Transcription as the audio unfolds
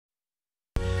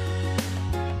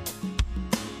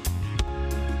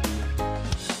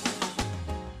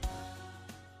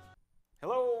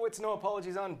it's No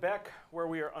Apologies on Beck, where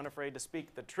we are unafraid to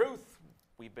speak the truth.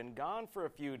 We've been gone for a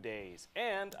few days,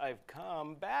 and I've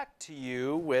come back to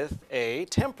you with a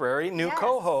temporary new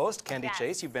co-host, Kendi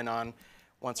Chase. You've been on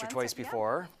once or twice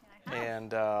before,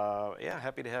 and yeah,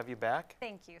 happy to have you back.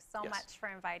 Thank you so much for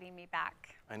inviting me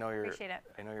back. I know you're. Appreciate it.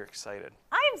 I know you're excited.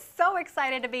 I am so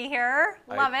excited to be here.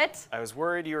 Love it. I was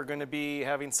worried you were going to be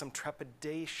having some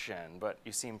trepidation, but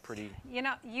you seem pretty. You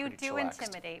know, you do chillaxed.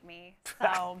 Intimidate me,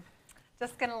 so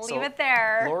just gonna leave it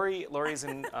there. Lori's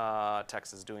in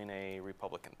Texas doing a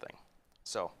Republican thing,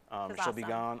 so she'll be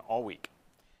gone all week.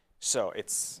 So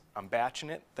I'm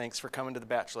batching it. Thanks for coming to the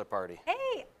bachelor party.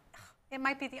 Hey, it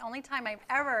might be the only time I've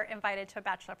ever invited to a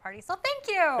bachelor party, so thank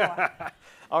you.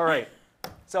 All right,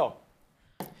 so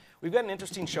we've got an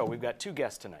interesting show. We've got two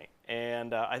guests tonight,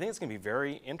 and I think it's going to be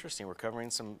very interesting. We're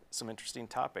covering some interesting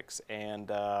topics,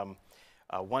 and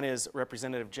one is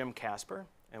Representative Jim Kasper,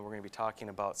 and we're going to be talking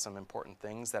about some important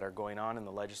things that are going on in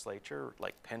the legislature,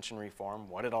 like pension reform,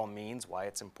 what it all means, why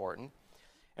it's important.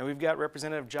 And we've got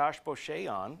Representative Josh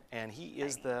Boschee on, and he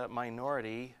is the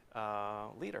minority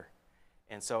leader.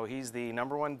 And so he's the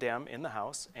 #1 Dem in the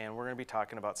House, and we're going to be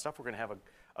talking about stuff. We're going to have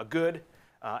a good,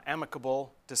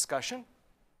 amicable discussion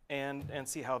and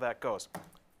see how that goes.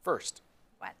 First,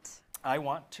 I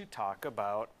want to talk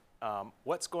about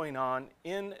what's going on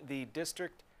in the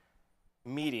district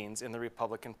meetings in the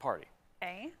Republican Party.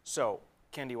 Okay. So,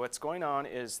 Kendi, what's going on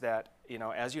is that,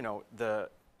 as you know,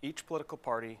 each political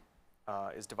party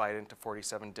is divided into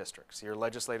 47 districts. Your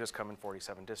legislators come in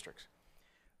 47 districts.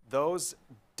 Those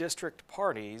district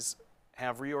parties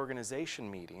have reorganization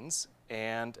meetings,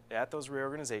 and at those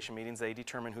reorganization meetings, they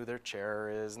determine who their chair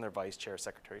is and their vice chair,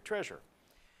 secretary, treasurer.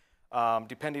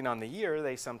 Depending on the year,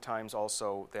 they sometimes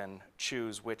also then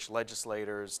choose which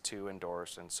legislators to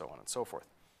endorse and so on and so forth.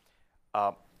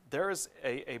 There is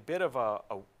a bit of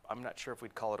I'm not sure if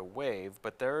we'd call it a wave,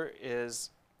 but there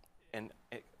is an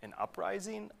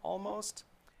uprising almost.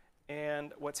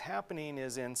 And what's happening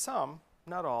is in some,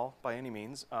 not all by any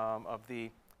means, of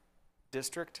the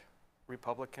district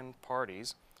Republican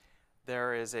parties,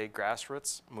 there is a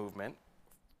grassroots movement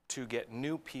to get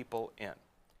new people in.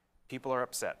 People are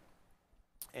upset.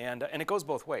 And it goes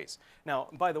both ways. Now,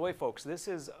 by the way, folks, this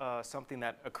is something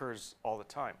that occurs all the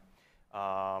time.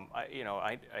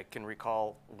 I can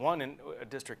recall a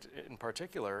district in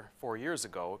particular 4 years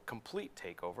ago, complete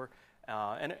takeover,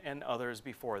 and others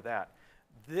before that.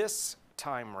 This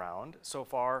time round, so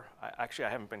far, actually I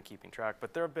haven't been keeping track,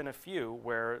 but there have been a few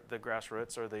where the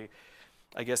grassroots, or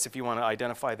I guess if you want to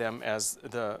identify them as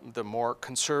the more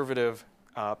conservative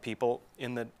people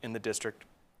in the district,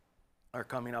 are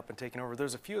coming up and taking over.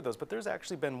 There's a few of those, but there's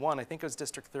actually been one, I think it was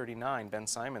District 39, Ben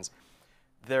Simons.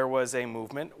 There was a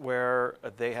movement where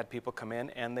they had people come in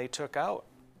and they took out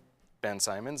Ben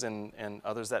Simons and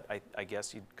others that I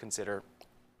guess you'd consider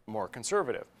more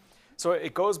conservative. So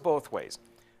it goes both ways.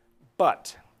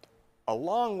 But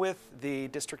along with the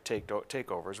district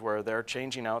takeovers where they're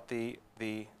changing out the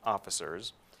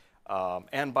officers,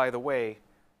 and by the way,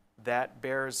 that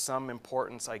bears some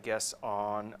importance, I guess,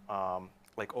 on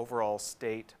like overall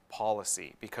state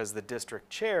policy, because the district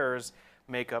chairs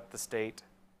make up the state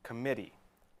committee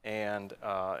and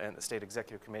the state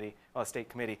executive committee, state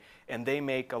committee, and they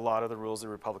make a lot of the rules of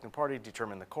the Republican Party,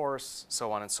 determine the course,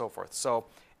 so on and so forth. So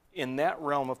in that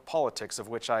realm of politics, of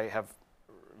which I have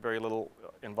very little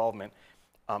involvement,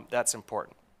 that's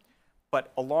important.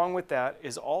 But along with that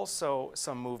is also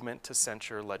some movement to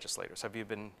censure legislators. Have you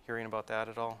been hearing about that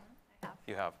at all? I have.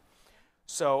 You have.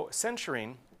 So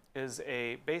censuring is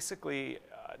basically,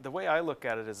 the way I look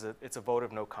at it is it's a vote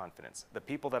of no confidence. The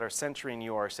people that are censuring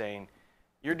you are saying,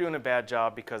 you're doing a bad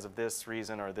job because of this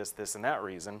reason or this, and that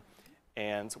reason,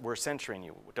 and we're censuring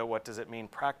you. What does it mean?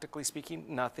 Practically speaking,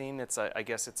 nothing. I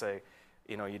guess it's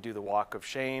you do the walk of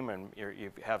shame and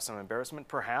you have some embarrassment.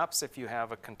 Perhaps if you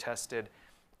have a contested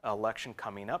election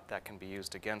coming up, that can be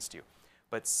used against you.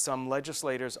 But some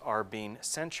legislators are being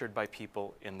censured by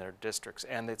people in their districts,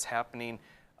 and it's happening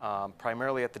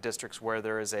primarily at the districts where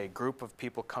there is a group of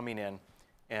people coming in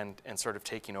and sort of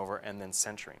taking over and then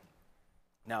censuring.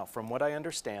 Now, from what I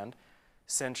understand,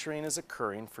 censuring is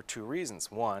occurring for two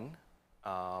reasons. One,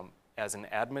 as an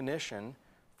admonition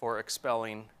for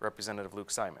expelling Representative Luke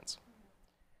Simons.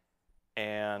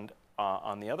 And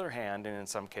on the other hand, and in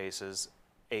some cases,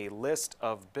 a list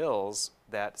of bills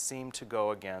that seem to go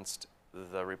against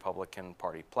the Republican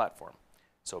Party platform.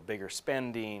 So bigger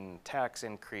spending, tax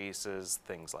increases,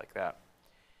 things like that.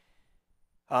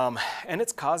 And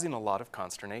it's causing a lot of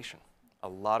consternation.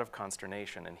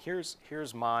 And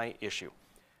here's my issue.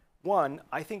 One,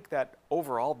 I think that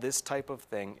overall this type of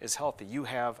thing is healthy. You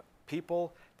have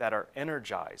people that are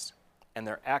energized and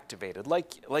they're activated,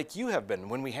 like you have been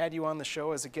when we had you on the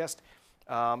show as a guest,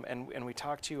 and we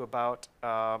talked to you about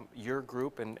your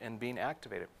group and being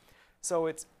activated.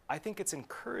 So I think it's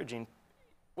encouraging,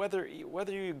 whether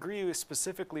you agree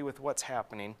specifically with what's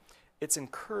happening, it's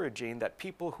encouraging that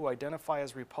people who identify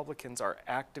as Republicans are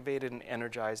activated and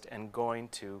energized and going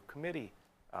to committee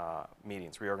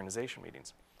meetings, reorganization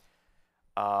meetings.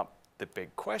 The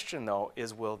big question, though,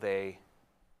 is will they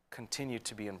continue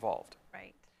to be involved?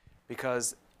 Right.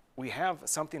 Because we have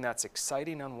something that's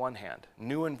exciting on one hand,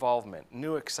 new involvement,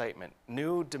 new excitement,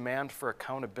 new demand for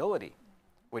accountability,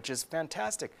 which is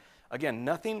fantastic. Again,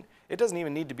 it doesn't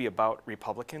even need to be about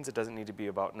Republicans. It doesn't need to be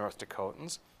about North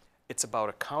Dakotans. It's about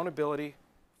accountability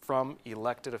from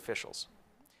elected officials.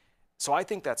 So I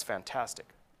think that's fantastic.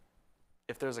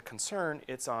 If there's a concern,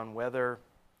 it's on whether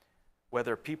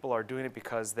people are doing it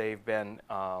because they've been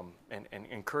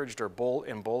encouraged or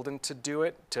emboldened to do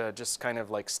it, to just kind of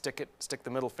like stick the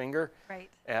middle finger right.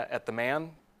 at the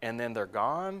man, and then they're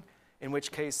gone, in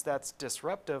which case that's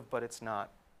disruptive, but it's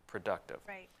not productive.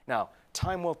 Right. Now,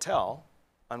 time will tell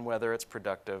on whether it's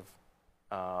productive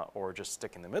or just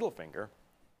sticking the middle finger.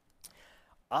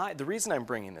 The reason I'm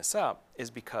bringing this up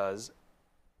is because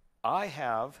I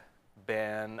have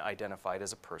been identified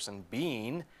as a person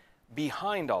being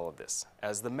behind all of this,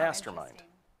 as the mastermind.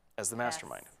 As the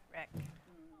mastermind. Rick.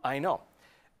 I know.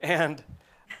 And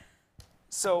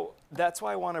so that's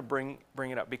why I want to bring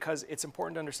it up, because it's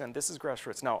important to understand this is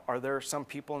grassroots. Now, are there some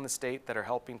people in the state that are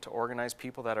helping to organize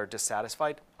people that are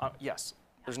dissatisfied? Yes,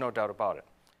 there's no doubt about it.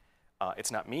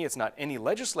 It's not me, it's not any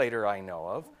legislator I know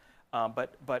of.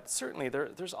 But certainly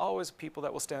there's always people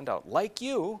that will stand out, like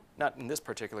you, not in this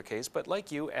particular case, but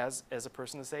like you as a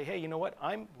person to say, hey, you know what,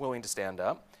 I'm willing to stand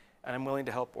up, and I'm willing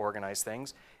to help organize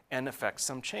things and affect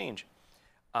some change.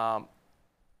 I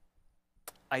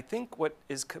think what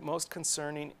is most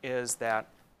concerning is that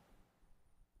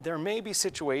there may be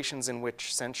situations in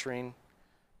which censuring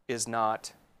is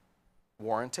not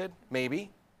warranted,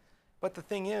 maybe, but the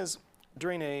thing is,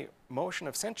 during a motion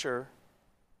of censure,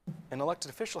 an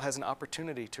elected official has an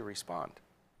opportunity to respond.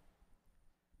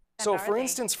 And so, for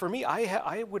instance, for me,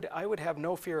 I would have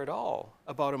no fear at all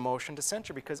about a motion to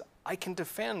censure because I can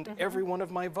defend every one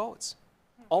of my votes,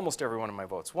 almost every one of my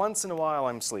votes. Once in a while,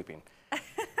 I'm sleeping,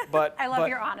 but I love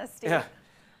your honesty. Yeah,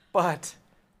 but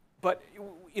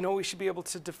you know, we should be able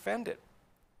to defend it.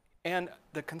 And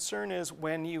the concern is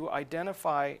when you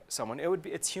identify someone,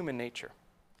 it's human nature,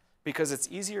 because it's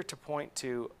easier to point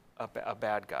to a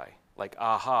bad guy. Like,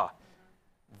 aha,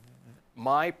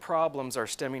 my problems are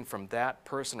stemming from that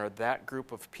person or that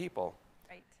group of people.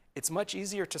 Right. It's much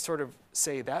easier to sort of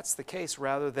say that's the case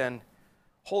rather than,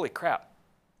 holy crap,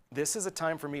 this is a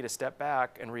time for me to step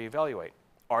back and reevaluate.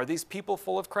 Are these people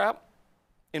full of crap?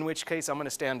 In which case I'm going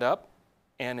to stand up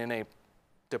and in a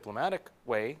diplomatic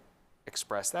way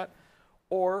express that.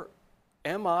 Or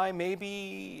am I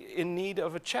maybe in need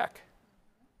of a check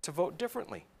to vote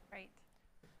differently?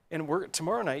 And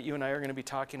tomorrow night, you and I are going to be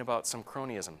talking about some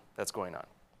cronyism that's going on.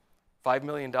 $5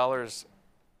 million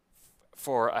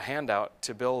for a handout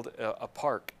to build a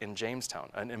park in Jamestown,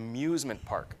 an amusement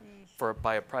park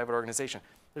by a private organization.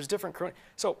 There's different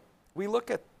so we look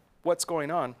at what's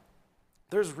going on.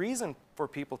 There's reason for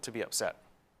people to be upset.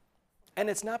 And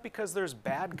it's not because there's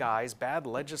bad guys, bad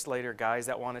legislator guys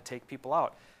that want to take people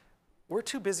out. We're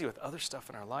too busy with other stuff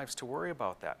in our lives to worry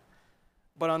about that.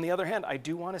 But on the other hand, I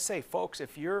do want to say, folks,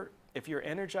 if you're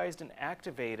energized and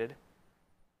activated,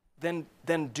 then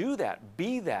do that.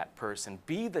 Be that person.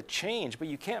 Be the change. But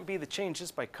you can't be the change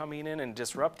just by coming in and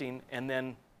disrupting, and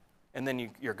then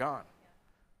you're gone.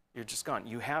 You're just gone.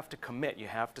 You have to commit. You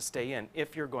have to stay in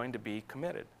if you're going to be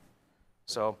committed.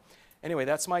 So anyway,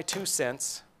 that's my 2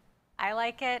 cents. I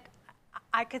like it.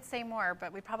 I could say more,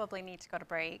 but we probably need to go to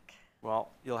break.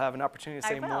 Well, you'll have an opportunity to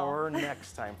say more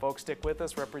next time. Folks, stick with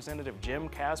us. Representative Jim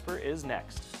Kasper is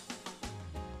next.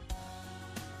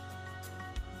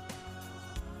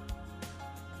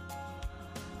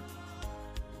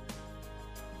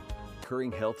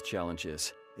 Recurring health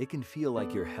challenges. It can feel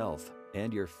like your health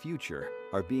and your future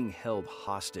are being held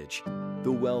hostage.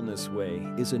 The Wellness Way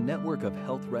is a network of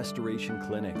health restoration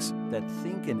clinics that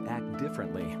think and act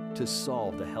differently to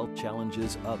solve the health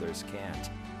challenges others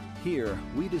can't. Here,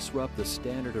 we disrupt the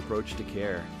standard approach to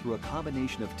care through a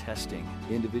combination of testing,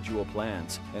 individual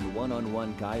plans, and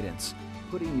one-on-one guidance,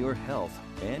 putting your health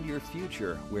and your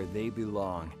future where they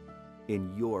belong,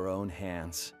 in your own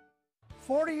hands.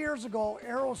 40 years ago,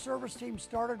 Aero Service Team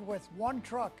started with one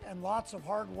truck and lots of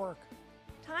hard work.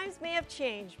 Times may have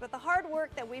changed, but the hard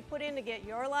work that we put in to get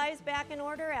your lives back in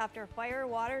order after fire,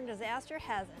 water, and disaster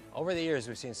hasn't. Over the years,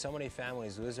 we've seen so many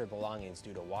families lose their belongings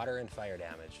due to water and fire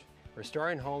damage.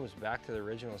 Restoring homes back to the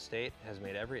original state has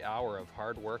made every hour of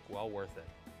hard work well worth it.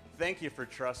 Thank you for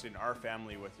trusting our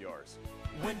family with yours.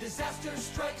 When disaster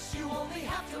strikes, you only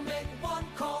have to make one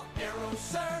call. Arrow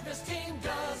Service Team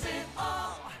does it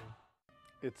all.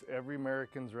 It's every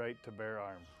American's right to bear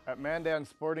arms. At Mandan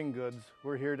Sporting Goods,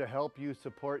 we're here to help you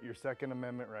support your Second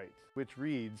Amendment rights, which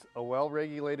reads, a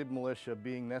well-regulated militia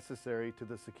being necessary to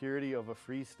the security of a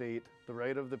free state, the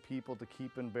right of the people to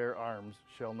keep and bear arms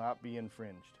shall not be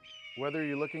infringed. Whether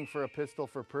you're looking for a pistol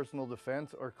for personal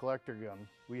defense or collector gun,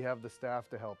 we have the staff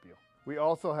to help you. We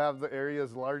also have the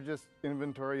area's largest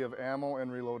inventory of ammo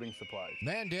and reloading supplies.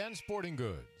 Mandan Sporting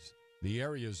Goods, the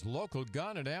area's local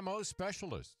gun and ammo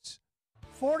specialists.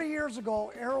 40 years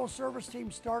ago, Arrow Service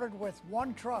Team started with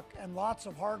one truck and lots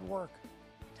of hard work.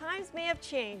 Times may have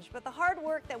changed, but the hard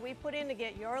work that we put in to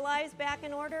get your lives back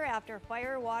in order after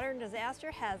fire, water, and disaster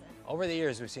hasn't. Over the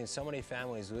years, we've seen so many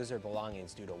families lose their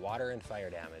belongings due to water and fire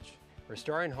damage.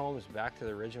 Restoring homes back to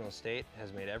the original state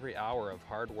has made every hour of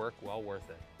hard work well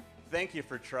worth it. Thank you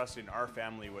for trusting our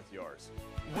family with yours.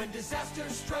 When disaster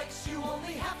strikes, you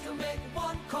only have to make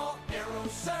one call. Arrow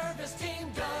Service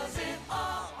Team does it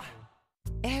all.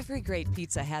 Every great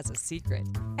pizza has a secret.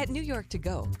 At New York To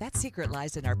Go, that secret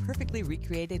lies in our perfectly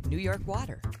recreated New York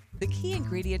water, the key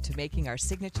ingredient to making our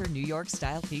signature New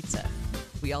York-style pizza.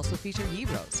 We also feature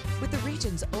gyros, with the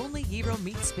region's only gyro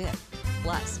meat spit,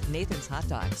 plus Nathan's hot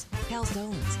dogs,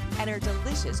 calzones, and our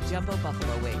delicious jumbo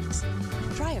buffalo wings.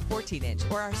 Try a 14-inch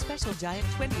or our special giant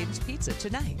 20-inch pizza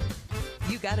tonight.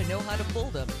 You gotta know how to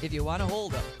pull them if you want to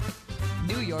hold them.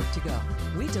 New York To Go,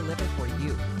 we deliver for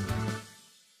you.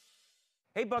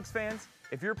 Hey Bucks fans,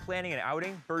 if you're planning an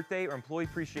outing, birthday, or employee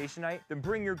appreciation night, then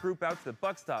bring your group out to the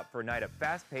Buck Stop for a night of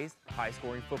fast-paced,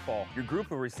 high-scoring football. Your group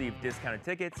will receive discounted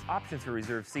tickets, options for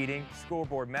reserved seating,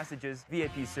 scoreboard messages,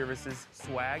 VIP services,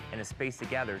 swag, and a space to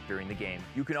gather during the game.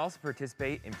 You can also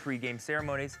participate in pre-game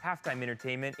ceremonies, halftime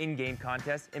entertainment, in-game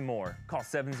contests, and more. Call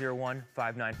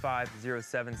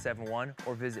 701-595-0771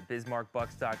 or visit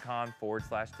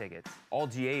bismarckbucks.com/tickets. All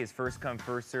GA is first come,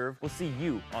 first serve. We'll see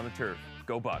you on the turf.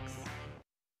 Go Bucks!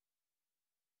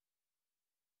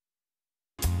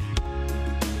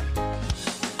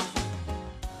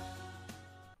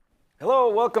 Hello,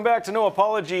 welcome back to No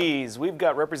Apologies. We've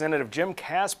got Representative Jim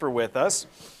Kasper with us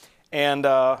and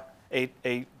a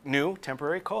new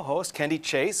temporary co-host, Kendi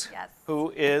Chase, Yes. who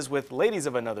is with Ladies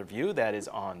of Another View. That is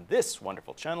on this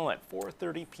wonderful channel at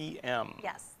 4:30 p.m.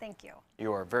 Yes, thank you.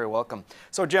 You are very welcome.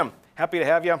 So, Jim, happy to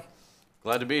have you.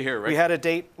 Glad to be here, Rick. We had a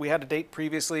date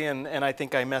previously, and I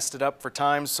think I messed it up for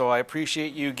time, so I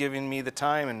appreciate you giving me the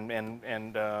time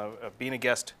and being a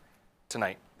guest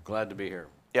tonight. Glad to be here.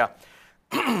 Yeah.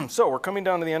 So we're coming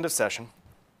down to the end of session.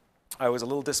 I was a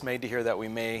little dismayed to hear that we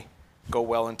may go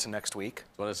well into next week.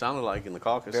 That's what it sounded like in the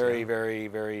caucus. Very, very,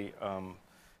 very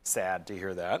sad to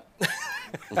hear that.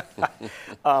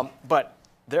 But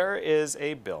there is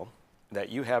a bill that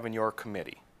you have in your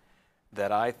committee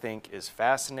that I think is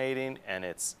fascinating, and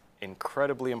it's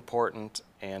incredibly important,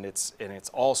 and it's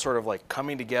all sort of like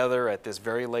coming together at this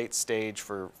very late stage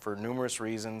for numerous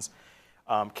reasons.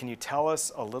 Can you tell us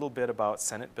a little bit about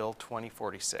Senate Bill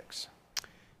 2046?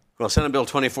 Well, Senate Bill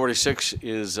 2046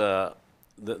 is the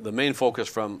main focus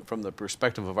from the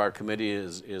perspective of our committee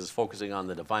is focusing on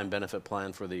the defined benefit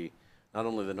plan for not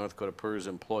only the North Dakota PERS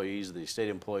employees, the state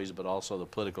employees, but also the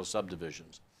political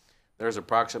subdivisions. There's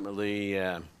approximately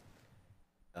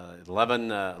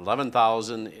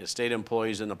 11,000 state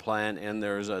employees in the plan, and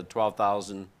there's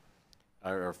 12,000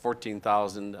 or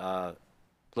 14,000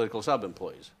 political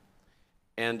sub-employees.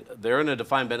 And they're in a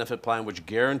defined benefit plan which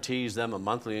guarantees them a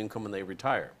monthly income when they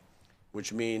retire,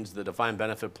 which means the defined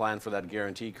benefit plan for that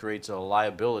guarantee creates a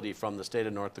liability from the state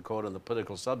of North Dakota and the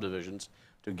political subdivisions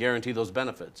to guarantee those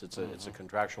benefits. It's a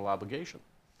contractual obligation.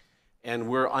 And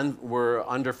we're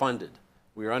underfunded.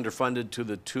 We are underfunded to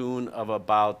the tune of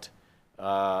about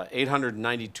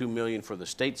 $892 million for the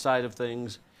state side of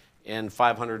things and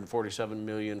 $547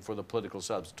 million for the political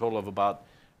subs, a total of about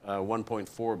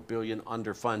 $1.4 billion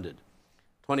underfunded.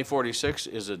 2046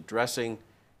 is addressing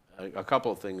a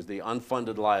couple of things. The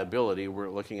unfunded liability, we're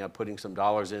looking at putting some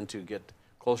dollars in to get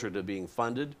closer to being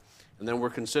funded. And then we're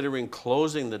considering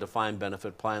closing the defined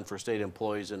benefit plan for state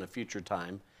employees in a future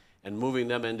time and moving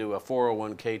them into a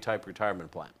 401k type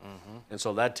retirement plan. And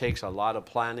so that takes a lot of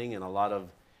planning and a lot of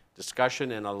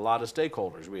discussion and a lot of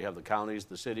stakeholders. We have the counties,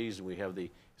 the cities, and we have the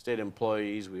state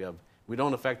employees. We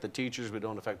don't affect the teachers, we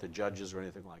don't affect the judges or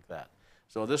anything like that.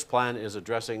 So this plan is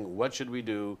addressing what should we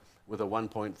do with a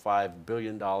 $1.5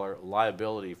 billion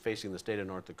liability facing the state of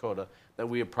North Dakota that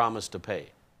we have promised to pay.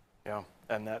 Yeah,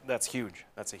 and that's huge.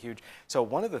 That's a huge. So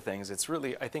one of the things, it's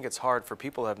really, I think it's hard for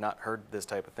people who have not heard this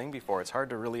type of thing before. It's hard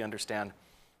to really understand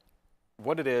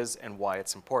what it is and why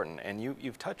it's important. And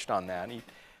you've touched on that.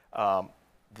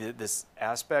 This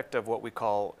aspect of what we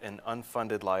call an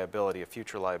unfunded liability, a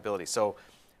future liability. So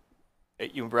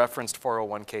you referenced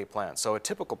 401k plan. So a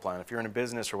typical plan, if you're in a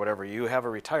business or whatever, you have a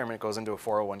retirement, it goes into a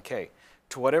 401k.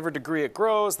 To whatever degree it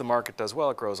grows, the market does well,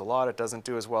 it grows a lot, it doesn't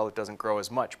do as well, it doesn't grow as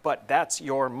much. But that's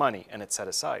your money and it's set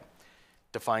aside.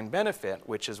 Defined benefit,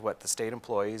 which is what the state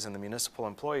employees and the municipal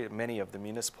employee, many of the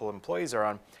municipal employees are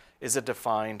on, is a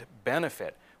defined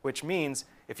benefit, which means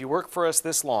if you work for us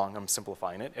this long, I'm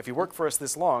simplifying it, if you work for us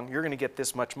this long, you're going to get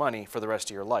this much money for the rest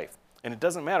of your life. And it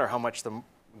doesn't matter how much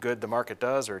good the market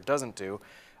does or doesn't do.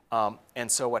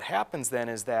 And so what happens then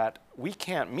is that we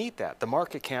can't meet that. The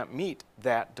market can't meet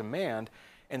that demand.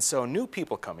 And so new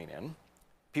people coming in,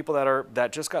 people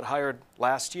that just got hired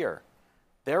last year,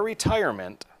 their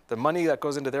retirement, the money that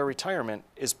goes into their retirement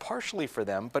is partially for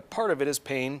them, but part of it is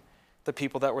paying the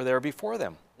people that were there before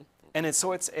them. And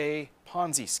so it's a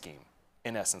Ponzi scheme,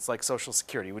 in essence, like Social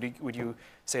Security. Would you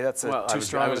say that's too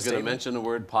strong? I was going to mention the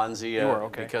word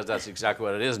Ponzi because that's exactly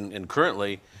what it is. And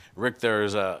currently, Rick,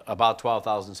 there's about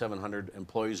 12,700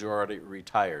 employees who are already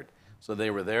retired. So they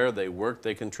were there, they worked,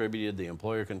 they contributed, the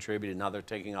employer contributed, now they're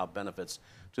taking out benefits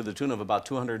to the tune of about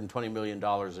 $220 million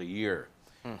a year.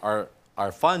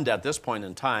 Our fund at this point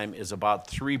in time is about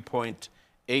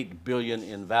 $3.8 billion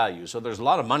in value. So there's a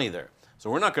lot of money there. So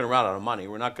we're not going to run out of money.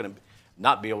 We're not going to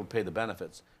not be able to pay the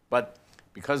benefits. But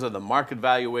because of the market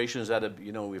valuations that have,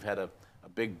 we've had a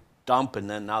big dump and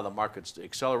then now the market's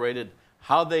accelerated,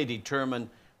 how they determine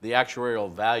the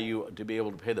actuarial value to be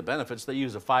able to pay the benefits, they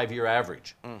use a 5-year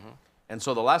average. And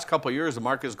so the last couple of years, the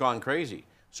market has gone crazy.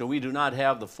 So we do not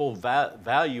have the full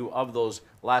value of those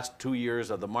last 2 years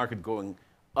of the market going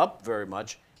up very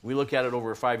much. We look at it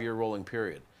over a 5-year rolling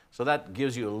period. So that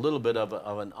gives you a little bit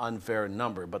of an unfair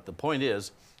number. But the point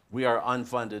is, we are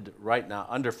underfunded right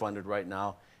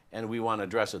now, and we want to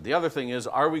address it. The other thing is,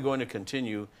 are we going to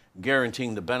continue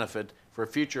guaranteeing the benefit for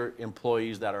future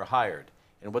employees that are hired?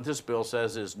 And what this bill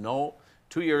says is no,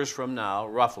 2 years from now,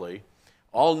 roughly,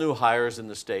 all new hires in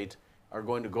the state are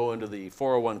going to go into the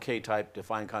 401k type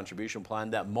defined contribution plan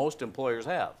that most employers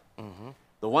have.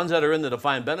 The ones that are in the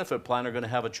defined benefit plan are going to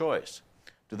have a choice.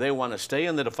 Do they want to stay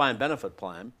in the defined benefit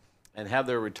plan and have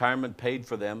their retirement paid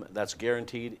for them that's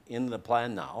guaranteed in the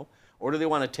plan now, or do they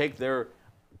want to take their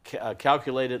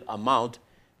calculated amount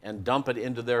and dump it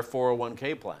into their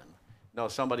 401k plan? Now,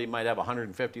 somebody might have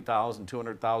 150,000,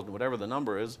 200,000, whatever the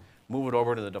number is, move it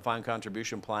over to the defined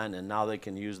contribution plan, and now they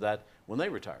can use that when they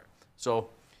retire. So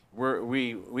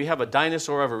we have a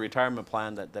dinosaur of a retirement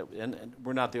plan and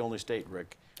we're not the only state,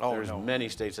 Rick. There's many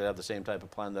states that have the same type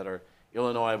of plan that are.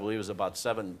 Illinois, I believe, is about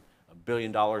 $7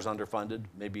 billion underfunded,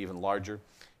 maybe even larger.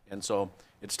 And so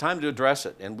it's time to address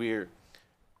it. And we're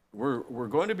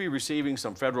going to be receiving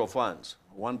some federal funds,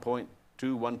 1.2,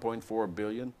 1.4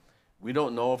 billion. We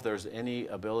don't know if there's any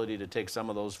ability to take some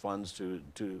of those funds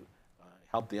to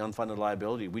help the unfunded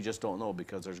liability. We just don't know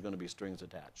because there's going to be strings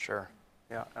attached. Sure.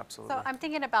 Yeah, absolutely. So I'm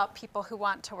thinking about people who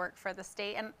want to work for the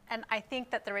state, and I think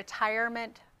that the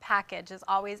retirement package is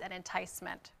always an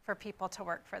enticement for people to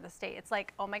work for the state. It's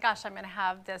like, oh my gosh, I'm going to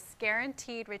have this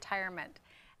guaranteed retirement.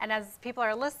 And as people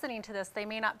are listening to this, they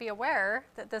may not be aware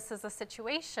that this is a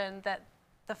situation that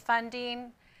the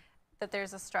funding, that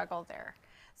there's a struggle there.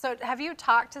 So have you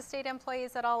talked to state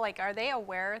employees at all? Like, are they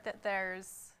aware that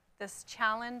there's this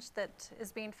challenge that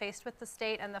is being faced with the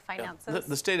state and the finances? Yeah.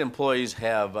 The state employees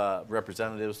have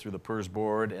representatives through the PERS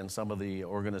board and some of the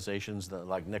organizations that,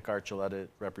 like Nick Archuleta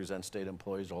represents state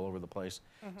employees all over the place.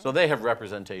 So they have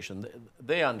representation.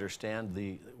 They understand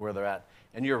where they're at.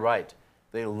 And you're right.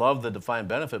 They love the defined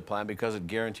benefit plan because it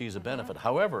guarantees a benefit.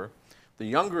 However, the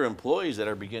younger employees that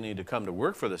are beginning to come to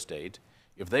work for the state,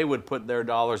 if they would put their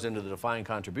dollars into the defined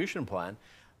contribution plan,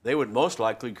 they would most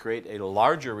likely create a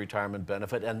larger retirement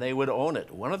benefit and they would own it.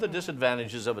 One of the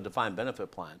disadvantages of a defined benefit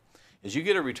plan is you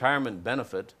get a retirement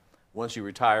benefit once you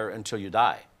retire until you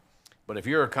die. But if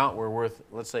your account were worth,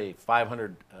 let's say,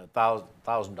 $500,000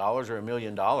 or $1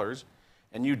 million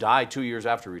and you die 2 years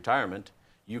after retirement,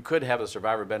 you could have a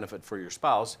survivor benefit for your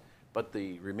spouse, but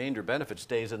the remainder benefit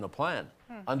stays in the plan.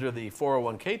 Under the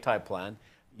 401k type plan,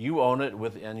 you own it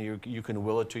and you can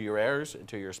will it to your heirs,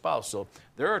 to your spouse. So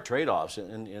there are trade-offs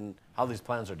in how these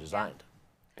plans are designed.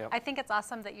 Yep. I think it's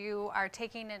awesome that you are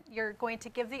taking it, you're going to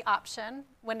give the option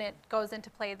when it goes into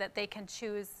play that they can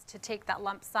choose to take that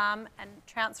lump sum and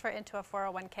transfer it into a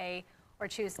 401k or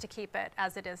choose to keep it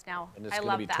as it is now. And it's I going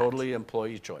love to be that. totally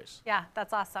employee choice. Yeah,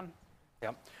 that's awesome.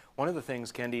 Yeah. One of the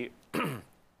things, Kendi,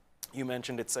 you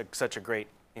mentioned it's such a great,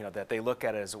 that they look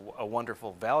at it as a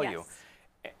wonderful value.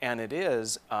 Yes. And it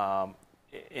is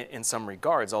in some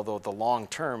regards, although the long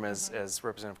term, as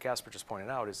Representative Kasper just pointed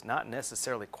out, is not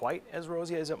necessarily quite as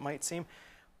rosy as it might seem.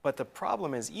 But the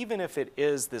problem is, even if it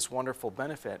is this wonderful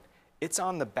benefit, it's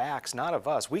on the backs, not of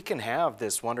us. We can have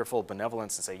this wonderful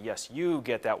benevolence and say, yes, you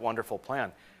get that wonderful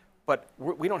plan. But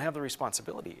we don't have the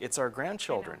responsibility. It's our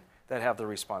grandchildren that have the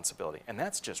responsibility. And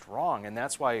that's just wrong. And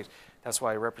that's why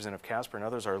Representative Kasper and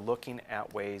others are looking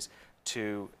at ways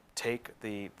to take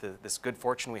this good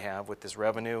fortune we have with this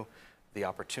revenue, the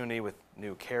opportunity with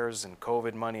new CARES and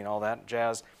COVID money and all that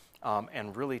jazz,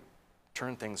 and really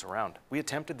turn things around. We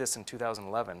attempted this in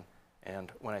 2011,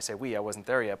 and when I say we, I wasn't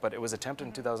there yet, but it was attempted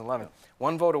in 2011.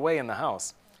 One vote away in the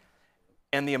House.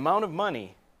 And the amount of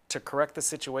money to correct the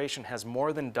situation has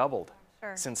more than doubled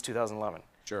since 2011.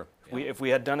 Sure. If we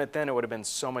had done it then, it would have been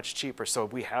so much cheaper, so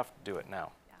we have to do it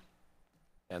now.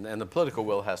 And the political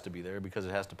will has to be there because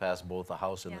it has to pass both the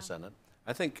House and the Senate.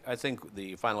 I think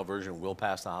the final version will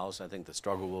pass the House. I think the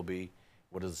struggle will be,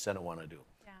 what does the Senate want to do?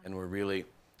 Yeah. And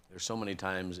there's so many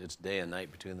times it's day and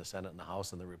night between the Senate and the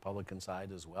House and the Republican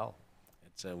side as well.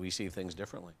 We see things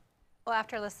differently. Well,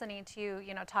 after listening to you,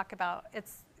 talk about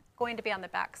it's going to be on the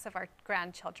backs of our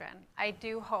grandchildren, I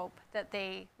do hope that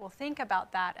they will think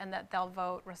about that and that they'll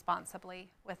vote responsibly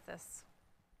with this.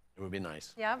 It would be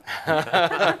nice. Yep.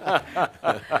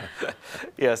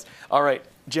 Yes. All right,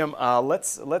 Jim,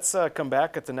 let's come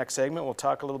back at the next segment. We'll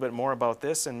talk a little bit more about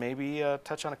this and maybe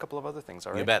touch on a couple of other things,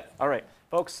 all right? You bet. All right,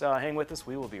 folks, hang with us.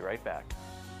 We will be right back.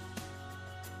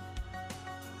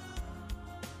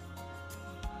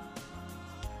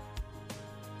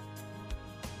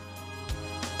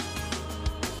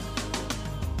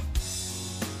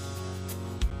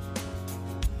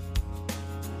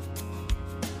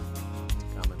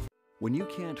 When you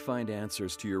can't find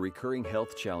answers to your recurring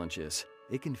health challenges,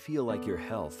 it can feel like your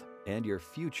health and your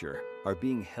future are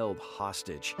being held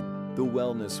hostage. The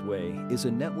Wellness Way is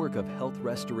a network of health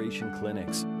restoration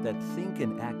clinics that think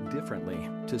and act differently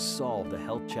to solve the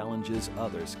health challenges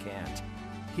others can't.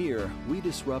 Here, we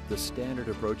disrupt the standard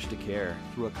approach to care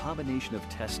through a combination of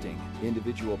testing,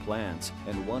 individual plans,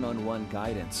 and one-on-one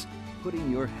guidance,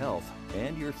 putting your health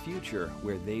and your future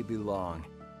where they belong,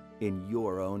 in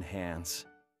your own hands.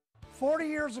 40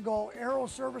 years ago, Aero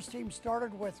Service Team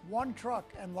started with one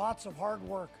truck and lots of hard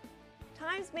work.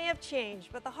 Times may have changed,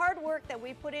 but the hard work that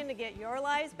we put in to get your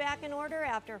lives back in order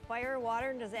after fire,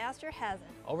 water, and disaster hasn't.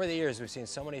 Over the years, we've seen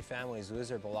so many families lose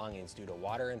their belongings due to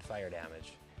water and fire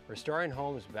damage. Restoring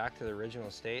homes back to the original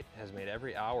state has made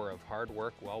every hour of hard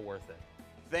work well worth it.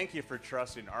 Thank you for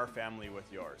trusting our family with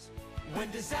yours. When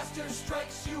disaster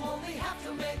strikes, you only have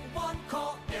to make one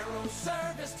call. Aero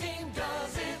Service Team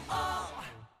does it all.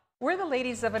 We're the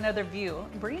ladies of Another View,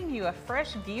 bringing you a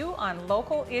fresh view on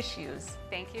local issues.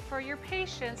 Thank you for your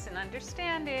patience and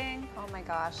understanding. Oh my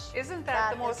gosh. Isn't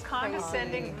that the most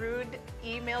condescending, rude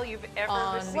email you've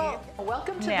ever received? Well,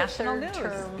 welcome to National the third news.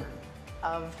 term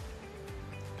of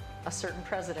a certain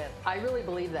president. I really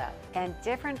believe that. And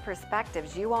different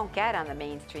perspectives you won't get on the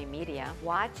mainstream media.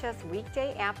 Watch us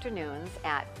weekday afternoons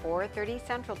at 4:30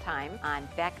 Central Time on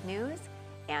Beck News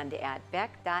and at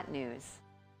beck.news.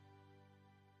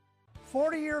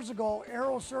 40 years ago,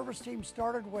 Aero Service Team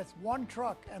started with one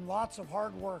truck and lots of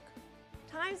hard work.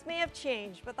 Times may have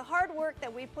changed, but the hard work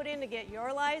that we put in to get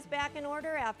your lives back in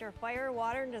order after fire,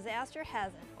 water, and disaster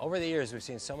hasn't. Over the years, we've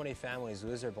seen so many families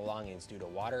lose their belongings due to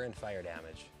water and fire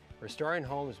damage. Restoring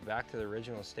homes back to the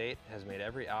original state has made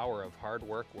every hour of hard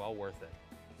work well worth it.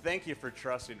 Thank you for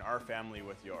trusting our family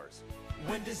with yours.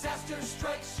 When disaster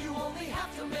strikes, you only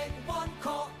have to make one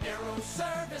call. Aero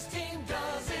Service Team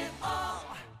does it all.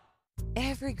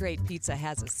 Every great pizza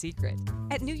has a secret.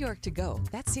 At New York To Go,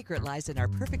 that secret lies in our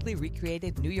perfectly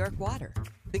recreated New York water,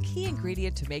 the key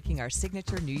ingredient to making our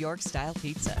signature New York style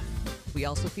pizza. We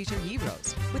also feature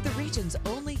gyros with the region's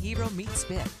only gyro meat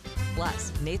spit,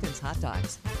 plus Nathan's hot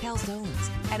dogs, calzones,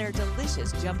 and our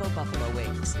delicious jumbo buffalo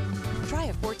wings. Try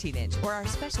a 14-inch or our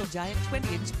special giant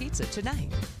 20-inch pizza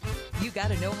tonight. You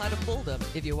gotta know how to fold them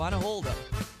if you want to hold them.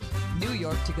 New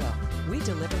York To Go, we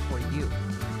deliver for you.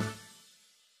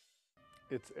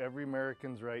 It's every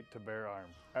American's right to bear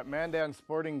arms. At Mandan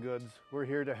Sporting Goods, we're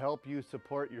here to help you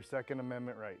support your Second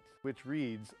Amendment rights, which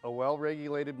reads, a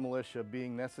well-regulated militia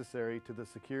being necessary to the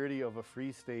security of a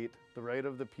free state, the right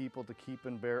of the people to keep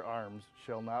and bear arms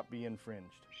shall not be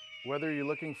infringed. Whether you're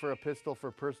looking for a pistol for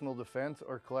personal defense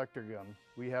or collector gun,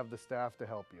 we have the staff to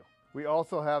help you. We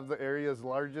also have the area's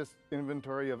largest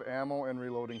inventory of ammo and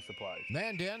reloading supplies.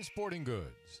 Mandan Sporting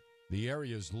Goods, the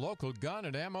area's local gun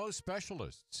and ammo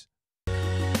specialists.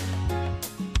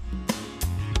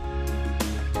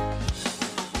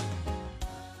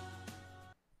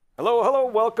 Hello, hello,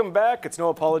 welcome back. It's No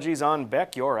Apologies on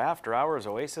Beck, your after-hours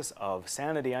oasis of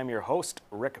sanity. I'm your host,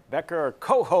 Rick Becker. Our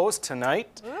co-host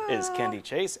tonight is Kendi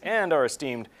Chase, and our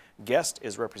esteemed guest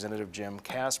is Representative Jim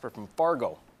Kasper from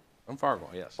Fargo. From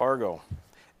Fargo, yes. Fargo.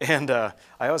 And I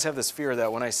always have this fear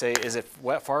that when I say, is it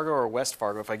Fargo or West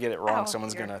Fargo, if I get it wrong,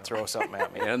 someone's going to throw something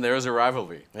at me. And there's a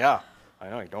rivalry. Yeah, I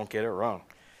know, you don't get it wrong.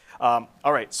 All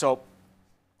right, so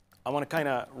I want to kind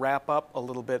of wrap up a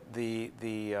little bit the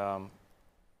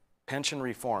pension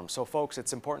reform. So folks,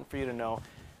 it's important for you to know,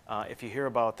 if you hear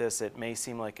about this, it may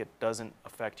seem like it doesn't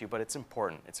affect you, but it's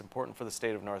important. It's important for the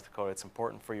state of North Dakota. It's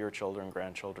important for your children,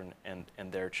 grandchildren,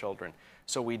 and their children.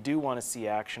 So we do want to see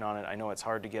action on it. I know it's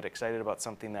hard to get excited about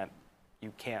something that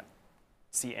you can't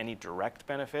see any direct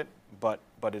benefit, but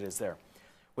it is there.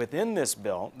 Within this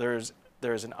bill, there's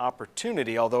an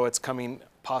opportunity, although it's coming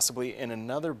possibly in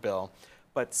another bill,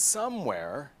 but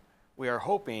somewhere we are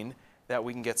hoping that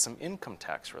we can get some income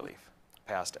tax relief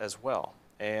passed as well.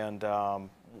 And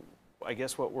I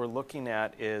guess what we're looking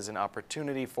at is an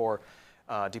opportunity for,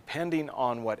 depending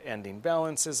on what ending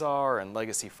balances are and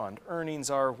legacy fund earnings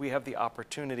are, we have the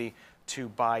opportunity to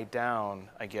buy down,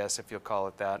 I guess if you'll call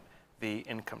it that, the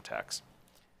income tax.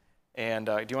 And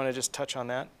do you want to just touch on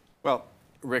that? Well,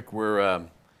 Rick, we're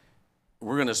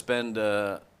going to spend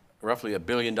roughly $1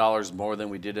 billion more than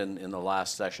we did in the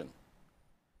last session.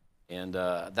 And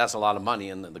that's a lot of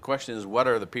money. And the question is, what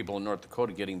are the people in North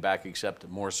Dakota getting back except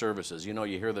more services? You know,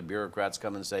 you hear the bureaucrats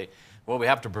come and say, well, we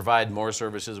have to provide more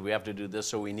services, we have to do this,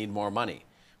 so we need more money.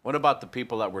 What about the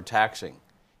people that we're taxing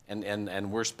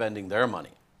and we're spending their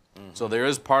money? Mm-hmm. So there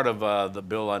is part of the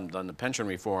bill on the pension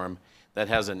reform that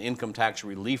has an income tax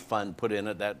relief fund put in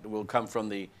it that will come from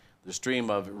the stream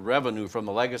of revenue from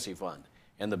the legacy fund.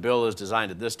 And the bill is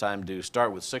designed at this time to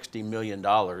start with $60 million.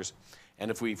 And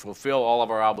if we fulfill all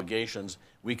of our obligations,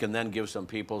 we can then give some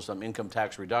people some income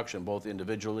tax reduction, both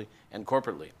individually and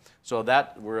corporately. So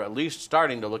that we're at least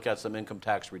starting to look at some income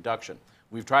tax reduction.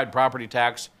 We've tried property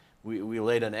tax. We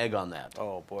laid an egg on that.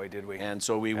 Oh boy, did we. And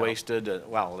so we wasted,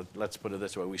 well, let's put it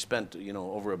this way. We spent,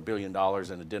 over $1 billion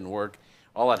and it didn't work.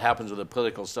 All that happens with the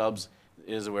political subs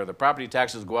is where the property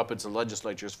taxes go up, it's the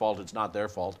legislature's fault, it's not their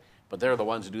fault. But they're the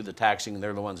ones who do the taxing, and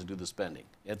they're the ones who do the spending.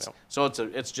 So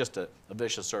it's just a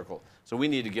vicious circle. So we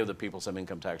need to give the people some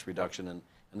income tax reduction, and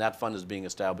that fund is being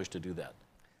established to do that.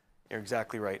 You're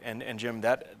exactly right. And Jim,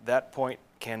 that point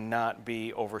cannot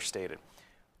be overstated.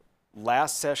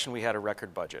 Last session we had a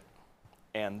record budget,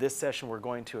 and this session we're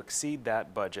going to exceed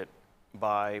that budget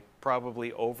by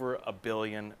probably over $1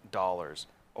 billion.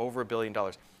 Over $1 billion.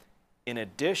 In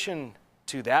addition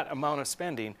to that amount of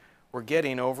spending, we're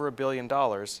getting over $1 billion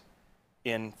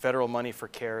in federal money for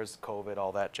CARES, COVID,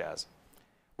 all that jazz.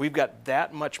 We've got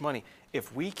that much money.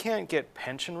 If we can't get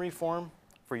pension reform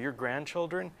for your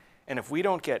grandchildren, and if we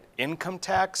don't get income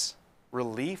tax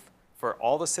relief for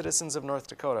all the citizens of North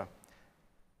Dakota,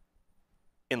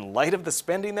 in light of the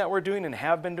spending that we're doing and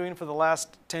have been doing for the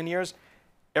last 10 years,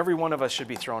 every one of us should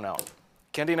be thrown out.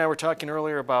 Kendi and I were talking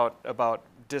earlier about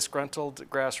disgruntled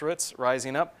grassroots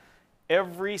rising up.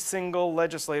 Every single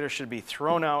legislator should be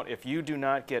thrown out if you do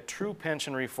not get true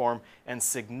pension reform and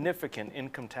significant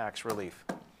income tax relief.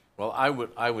 Well, I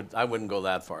wouldn't go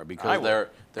that far, because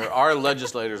there are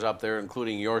legislators up there,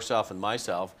 including yourself and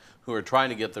myself, who are trying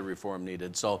to get the reform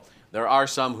needed. So there are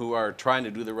some who are trying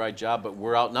to do the right job, but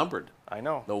we're outnumbered. I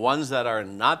know. The ones that are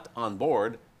not on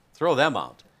board, throw them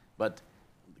out. But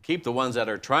keep the ones that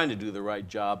are trying to do the right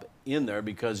job in there,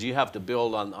 because you have to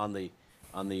build on the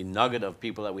nugget of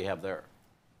people that we have there.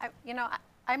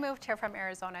 I moved here from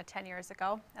Arizona 10 years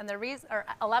ago, and the reason, or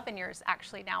 11 years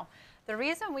actually now. The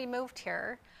reason we moved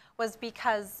here was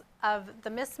because of the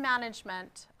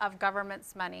mismanagement of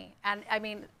government's money. And I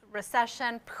mean,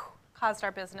 recession caused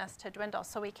our business to dwindle.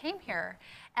 So we came here,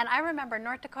 and I remember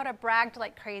North Dakota bragged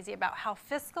like crazy about how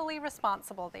fiscally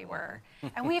responsible they were.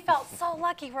 And we felt so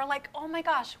lucky. We're like, oh my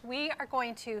gosh, we are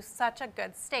going to such a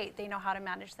good state. They know how to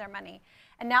manage their money.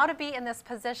 And now to be in this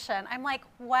position, I'm like,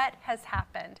 what has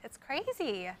happened? It's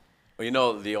crazy. Well, you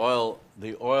know, the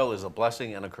oil is a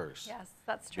blessing and a curse. Yes,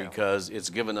 that's true. Because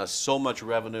it's given us so much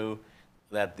revenue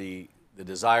that the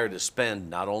desire to spend,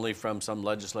 not only from some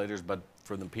legislators, but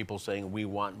for the people saying we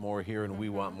want more here and we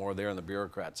want more there, and the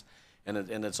bureaucrats. And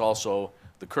it's also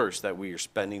the curse that we are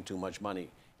spending too much money.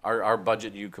 Our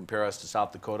budget, you compare us to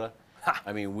South Dakota,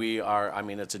 I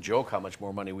mean, it's a joke how much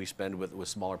more money we spend with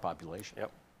smaller population.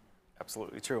 Yep,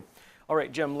 absolutely true. All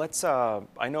right, Jim,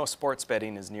 I know sports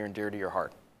betting is near and dear to your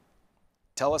heart.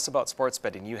 Tell us about sports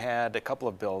betting. You had a couple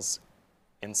of bills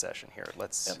in session here.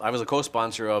 I was a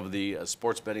co-sponsor of the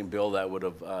sports betting bill that would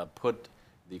have put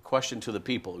the question to the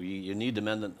people. You need to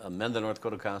amend the North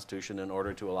Dakota Constitution in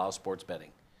order to allow sports betting.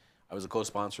 I was a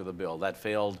co-sponsor of the bill. That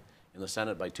failed in the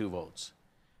Senate by 2 votes.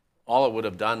 All it would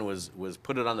have done was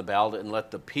put it on the ballot and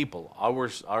let the people,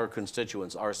 our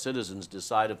constituents, our citizens,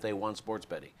 decide if they want sports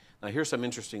betting. Now, here's some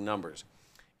interesting numbers.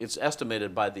 It's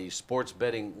estimated by the sports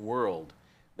betting world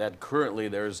that currently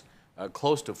there's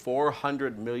close to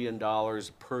 $400 million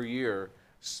per year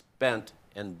spent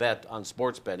and bet on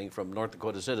sports betting from North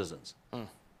Dakota citizens.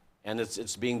 And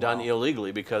it's being done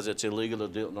illegally because it's illegal to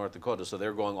do it in North Dakota. So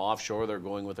they're going offshore, they're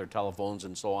going with their telephones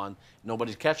and so on.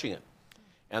 Nobody's catching it.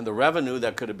 And the revenue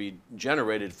that could be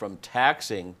generated from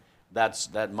taxing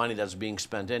that money that's being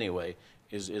spent anyway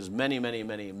is many, many,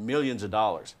 many millions of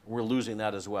dollars. We're losing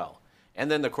that as well. And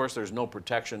then, of course, there's no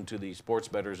protection to the sports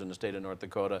bettors in the state of North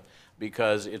Dakota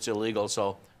because it's illegal.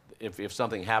 So if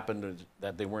something happened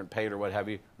that they weren't paid or what have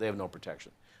you, they have no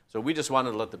protection. So we just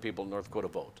wanted to let the people of North Dakota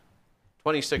vote.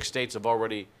 26 states have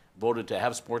already voted to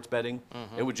have sports betting.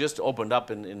 It was just opened up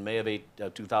in May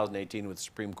of 2018 with the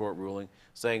Supreme Court ruling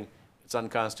saying it's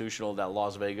unconstitutional that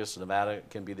Las Vegas, Nevada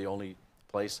can be the only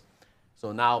place.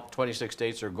 So now 26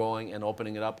 states are going and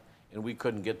opening it up, and we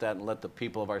couldn't get that and let the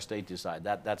people of our state decide.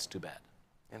 That's too bad.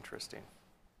 Interesting.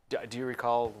 Do you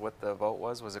recall what the vote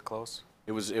was? Was it close?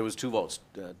 It was 2 votes,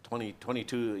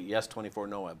 22 yes, 24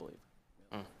 no, I believe.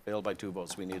 Failed by 2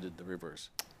 votes. We needed the reverse.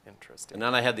 Interesting. And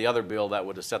then I had the other bill that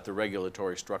would have set the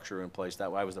regulatory structure in place.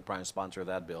 I was the prime sponsor of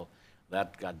that bill.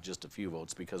 That got just a few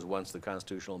votes because once the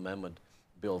constitutional amendment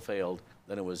bill failed,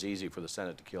 then it was easy for the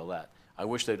Senate to kill that. I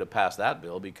wish they'd have passed that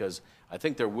bill because I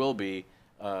think there will be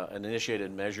an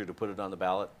initiated measure to put it on the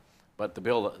ballot. But the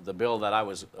bill that I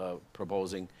was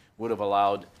proposing would have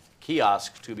allowed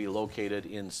kiosks to be located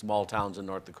in small towns in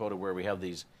North Dakota where we have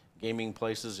these gaming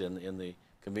places in the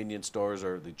convenience stores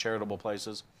or the charitable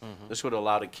places. This would have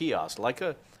allowed a kiosk, like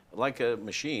a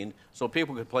machine, so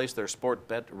people could place their sport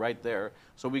bet right there,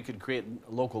 so we could create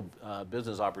local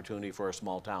business opportunity for our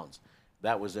small towns.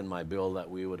 That was in my bill that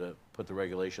we would have put the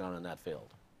regulation on, and that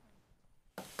failed.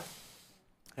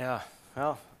 Yeah,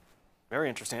 well, very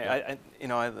interesting. Yeah.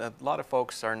 A lot of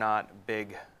folks are not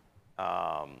big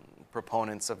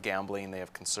proponents of gambling. They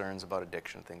have concerns about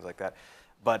addiction, things like that.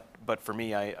 But for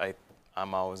me,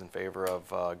 I'm always in favor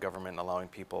of government allowing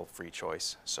people free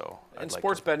choice. So and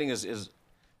sports betting is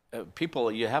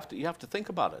people. You have to think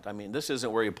about it. I mean, this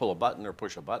isn't where you pull a button or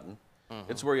push a button.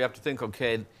 It's where you have to think.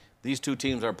 Okay, these 2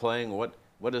 teams are playing.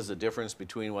 What is the difference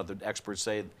between what the experts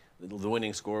say the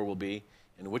winning score will be,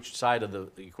 and which side of the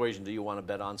equation do you want to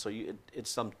bet on? So it's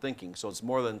some thinking. So it's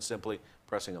more than simply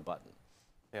pressing a button.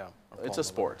 Yeah, it's a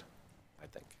sport, I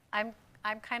think.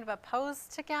 I'm kind of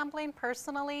opposed to gambling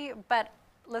personally, but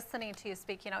listening to you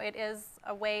speak, it is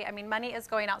a way, money is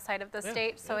going outside of the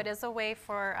state, so it is a way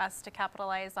for us to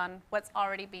capitalize on what's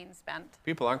already being spent.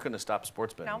 People aren't going to stop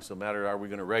sports betting. No. So no matter are we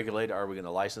going to regulate, are we going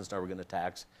to license, are we going to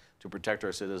tax to protect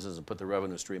our citizens and put the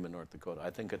revenue stream in North Dakota? I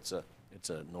think it's a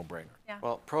no-brainer. Yeah.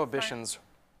 Well, prohibitions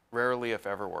rarely, if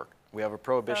ever, work. We have a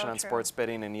prohibition on sports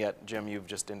betting, and yet, Jim, you've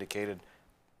just indicated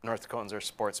North Dakotans are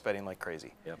sports betting like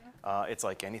crazy. Yep. It's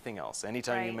like anything else.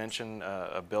 Anytime you mention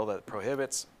a bill that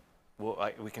prohibits,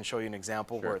 we can show you an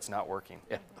example where it's not working.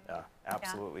 Yeah.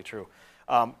 Absolutely true.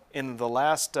 In the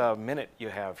last minute you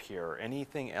have here,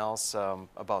 anything else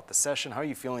about the session? How are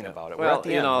you feeling about it? Well, we're at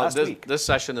the end, last week. This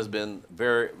session has been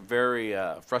very, very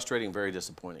frustrating, very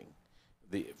disappointing.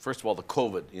 First of all, the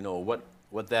COVID,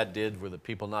 what that did with the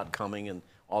people not coming and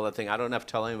all that thing. I don't have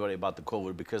to tell anybody about the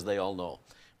COVID because they all know.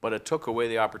 But it took away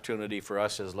the opportunity for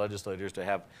us as legislators to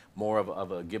have more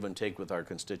of a give and take with our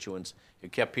constituents.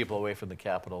 It kept people away from the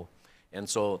Capitol. And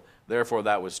so, therefore,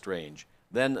 that was strange.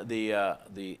 Then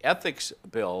the ethics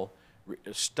bill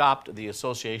stopped the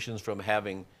associations from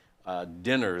having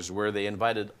dinners where they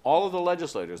invited all of the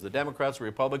legislators, the Democrats,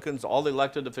 Republicans, all the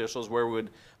elected officials, where we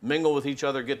would mingle with each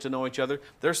other, get to know each other.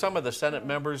 There's some of the Senate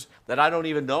members that I don't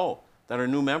even know that are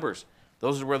new members.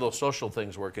 Those are where those social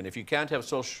things work. And if you can't have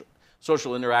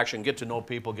social interaction, get to know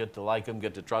people, get to like them,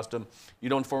 get to trust them, you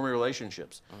don't form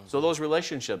relationships. So those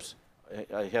relationships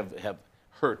have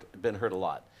been hurt a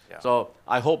lot. Yeah. So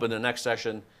I hope in the next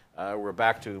session we're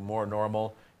back to more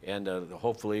normal, and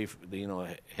hopefully,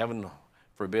 heaven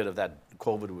forbid if that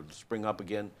COVID would spring up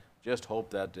again. Just hope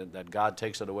that God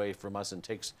takes it away from us and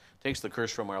takes the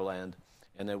curse from our land,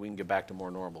 and that we can get back to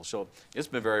more normal. So it's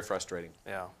been very frustrating.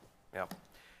 Yeah, yeah.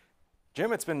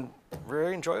 Jim, it's been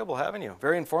very enjoyable having you.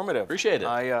 Very informative. Appreciate it.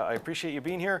 I appreciate you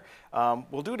being here.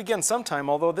 We'll do it again sometime,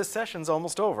 although this session's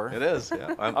almost over. It is,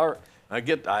 yeah.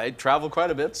 I travel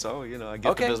quite a bit, so I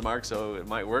get to Bismarck, so it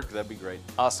might work. That'd be great.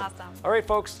 Awesome. All right,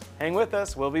 folks, hang with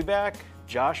us. We'll be back.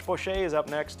 Josh Boschee is up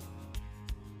next.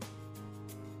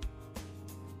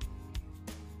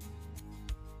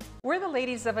 We're the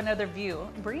ladies of Another View,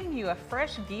 bringing you a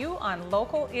fresh view on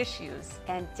local issues.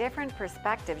 And different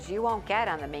perspectives you won't get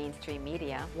on the mainstream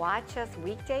media. Watch us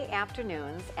weekday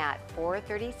afternoons at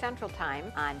 4:30 Central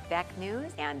Time on Beck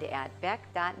News and at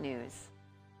beck.news.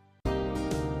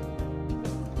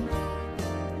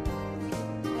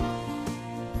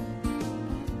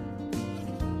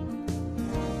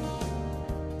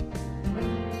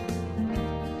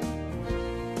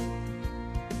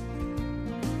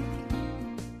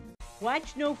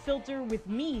 Watch No Filter with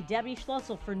me, Debbie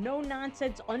Schlussel, for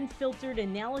no-nonsense, unfiltered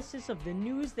analysis of the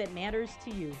news that matters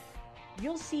to you.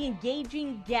 You'll see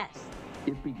engaging guests.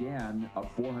 It began a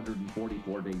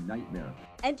 444-day nightmare.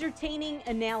 Entertaining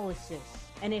analysis.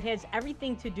 And it has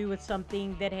everything to do with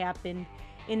something that happened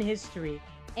in history.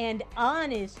 And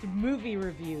honest movie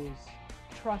reviews.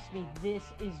 Trust me, this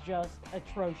is just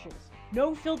atrocious.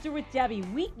 No Filter with Debbie,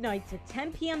 weeknights at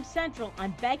 10 p.m. Central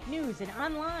on Beck News and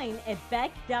online at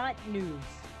beck.news.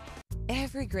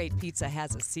 Every great pizza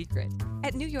has a secret.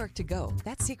 At New York To Go,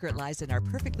 that secret lies in our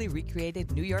perfectly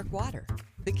recreated New York water,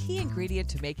 the key ingredient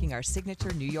to making our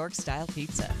signature New York-style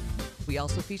pizza. We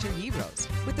also feature Heroes,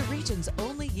 with the region's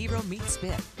only Hero meat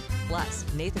spit, plus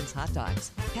Nathan's hot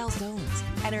dogs, calzones,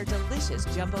 and our delicious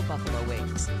jumbo buffalo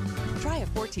wings. Try a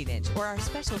 14-inch or our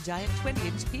special giant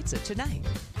 20-inch pizza tonight.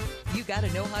 You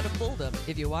gotta know how to fold them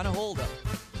if you want to hold them.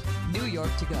 New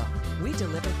York To Go. We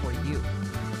deliver for you.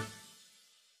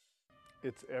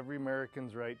 It's every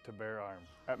American's right to bear arms.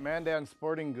 At Mandan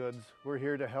Sporting Goods, we're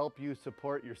here to help you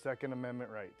support your Second Amendment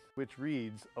rights, which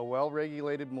reads, a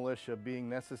well-regulated militia being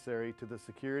necessary to the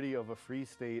security of a free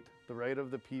state, the right of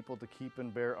the people to keep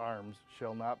and bear arms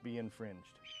shall not be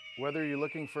infringed. Whether you're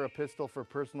looking for a pistol for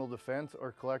personal defense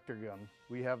or collector gun,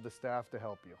 we have the staff to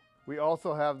help you. We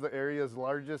also have the area's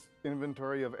largest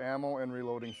inventory of ammo and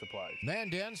reloading supplies.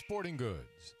 Mandan Sporting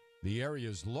Goods, the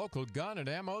area's local gun and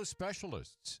ammo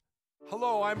specialists.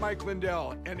 Hello, I'm Mike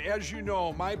Lindell, and as you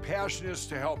know, my passion is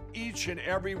to help each and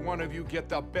every one of you get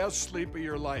the best sleep of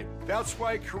your life. That's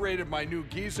why I created my new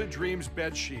Giza Dreams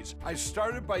bed sheets. I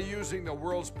started by using the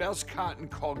world's best cotton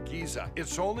called Giza.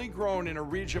 It's only grown in a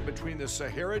region between the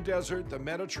Sahara Desert, the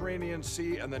Mediterranean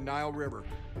Sea, and the Nile River.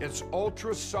 It's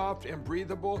ultra soft and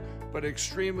breathable, but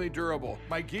extremely durable.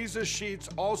 My Giza sheets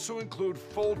also include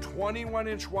full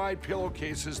 21-inch wide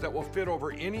pillowcases that will fit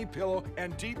over any pillow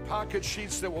and deep pocket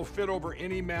sheets that will fit over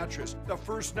any mattress. The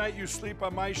first night you sleep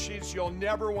on my sheets, you'll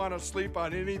never want to sleep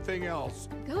on anything else.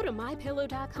 Go to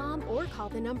MyPillow.com or call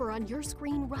the number on your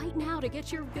screen right now to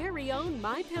get your very own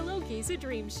MyPillow Giza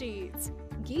Dream Sheets.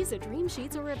 Giza Dream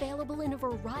Sheets are available in a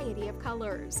variety of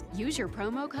colors. Use your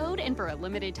promo code, and for a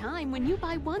limited time, when you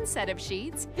buy one set of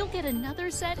sheets, you'll get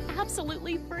another set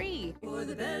absolutely free. For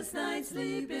the best night's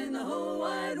sleep in the whole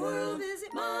wide world, visit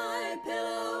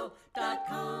MyPillow.com.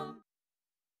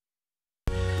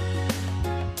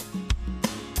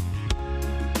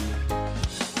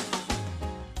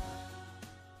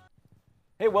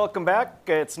 Hey, welcome back.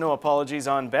 It's No Apologies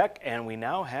on Beck, and we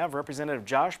now have Representative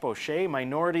Josh Boschee,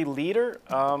 Minority Leader,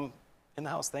 in the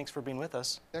House. Thanks for being with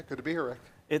us. Yeah, good to be here, Rick.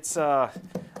 It's I'm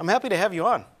happy to have you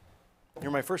on.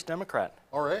 You're my first Democrat.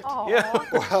 All right. Aww. Yeah.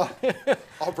 Well,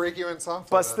 I'll break you in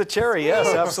softly. Bust the cherry,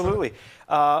 yes, absolutely.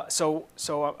 So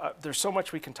there's so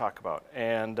much we can talk about,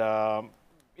 and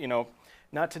you know,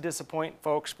 not to disappoint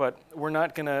folks, but we're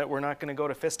not gonna go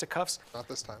to fisticuffs. Not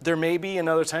this time. There may be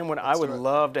another time when I would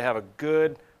love to have a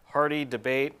good, hearty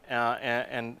debate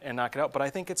and knock it out. But I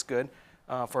think it's good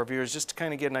for our viewers just to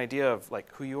kind of get an idea of like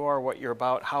who you are, what you're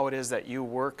about, how it is that you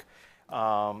work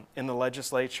in the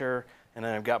legislature, and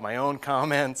then I've got my own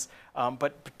comments.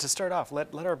 But to start off,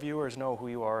 let our viewers know who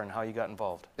you are and how you got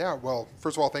involved. Yeah. Well,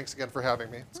 first of all, thanks again for having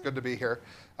me. It's good to be here.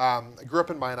 I grew up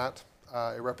in Minot.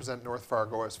 I represent North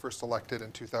Fargo. I was first elected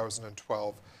in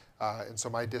 2012. And so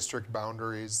my district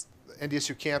boundaries, the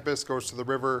NDSU campus goes to the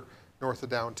river, north of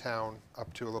downtown,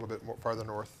 up to a little bit more farther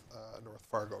north, North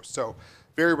Fargo. So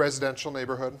very residential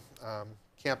neighborhood.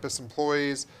 campus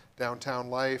employees, downtown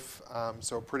life,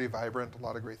 so pretty vibrant, a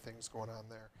lot of great things going on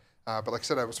there. But like I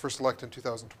said, I was first elected in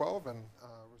 2012 and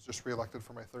was just reelected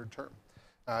for my 3rd term.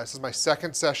 This is my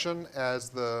 2nd session as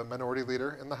the minority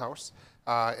leader in the House.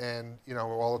 And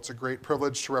while it's a great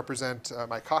privilege to represent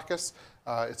my caucus,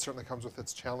 it certainly comes with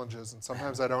its challenges. And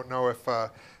sometimes I don't know if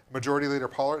Majority Leader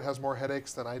Pollard has more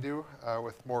headaches than I do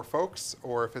with more folks,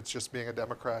 or if it's just being a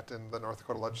Democrat in the North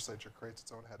Dakota Legislature creates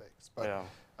its own headaches. But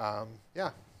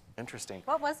yeah. Interesting.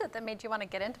 What was it that made you want to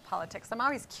get into politics? I'm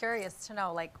always curious to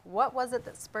know, like, what was it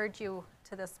that spurred you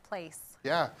to this place?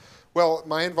 Yeah, well,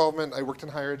 my involvement, I worked in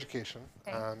higher education,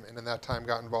 and in that time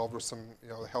got involved with some,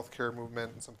 the healthcare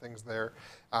movement and some things there.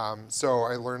 So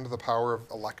I learned the power of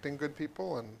electing good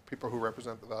people and people who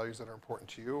represent the values that are important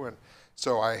to you. And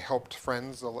so I helped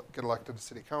friends get elected to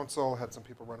city council, had some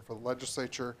people run for the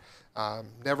legislature.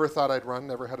 Never thought I'd run,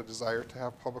 never had a desire to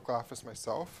have public office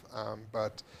myself,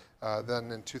 but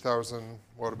then in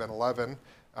 2011,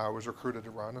 I was recruited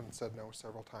to run and said no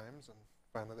several times, and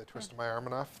finally they twisted my arm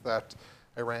enough that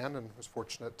I ran and was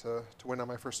fortunate to win on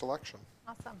my first election.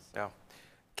 Awesome. Yeah.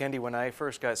 Kendi, when I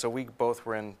first got, so we both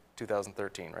were in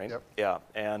 2013, right? Yep. Yeah,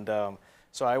 and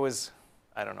so I was,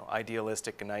 I don't know,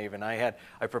 idealistic and naive, and I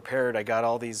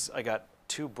got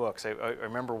 2 books. I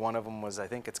remember one of them was, I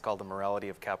think it's called The Morality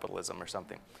of Capitalism or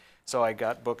something. So I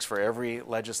got books for every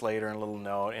legislator and a little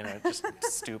note, and it's just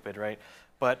stupid, right?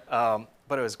 But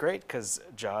it was great because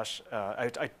Josh,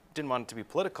 I didn't want it to be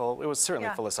political. It was certainly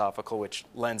philosophical, which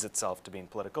lends itself to being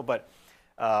political. But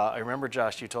I remember,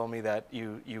 Josh, you told me that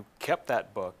you kept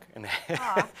that book and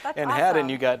and had it,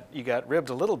 and you got ribbed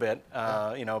a little bit,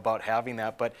 about having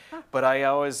that. But I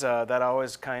always that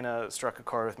always kind of struck a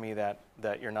chord with me that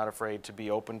you're not afraid to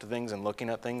be open to things and looking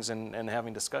at things and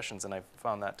having discussions, and I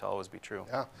found that to always be true.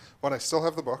 Yeah, well, I still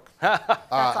have the book.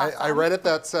 I read it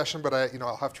that session, but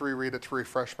I'll have to reread it to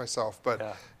refresh myself. But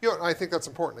I think that's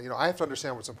important. I have to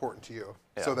understand what's important to you,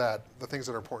 so that the things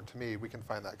that are important to me, we can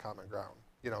find that common ground.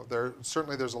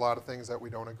 There's a lot of things that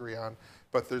we don't agree on,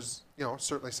 but there's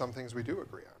certainly some things we do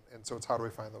agree on, and so it's how do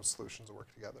we find those solutions that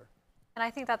work together. And I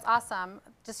think that's awesome,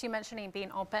 just you mentioning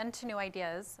being open to new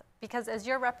ideas, because as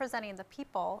you're representing the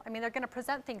people, I mean, they're going to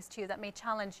present things to you that may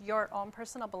challenge your own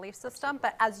personal belief system,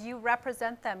 but as you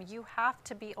represent them, you have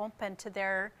to be open to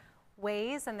their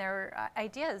ways and their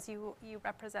ideas. You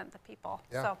represent the people.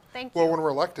 Yeah. So thank you. Well, when we're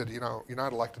elected, you're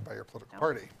not elected by your political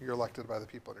party. You're elected by the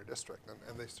people in your district,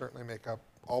 and they certainly make up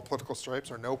all political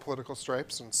stripes or no political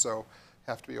stripes, and so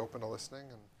have to be open to listening.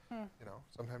 And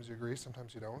sometimes you agree,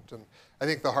 sometimes you don't. And I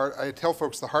think I tell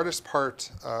folks the hardest part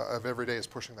of every day is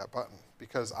pushing that button,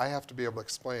 because I have to be able to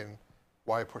explain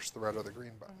why I push the red or the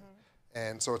green button.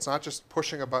 And so it's not just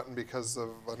pushing a button because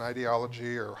of an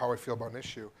ideology or how I feel about an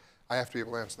issue. I have to be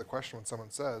able to answer the question when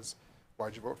someone says,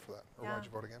 why'd you vote for that, or why'd you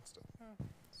vote against it?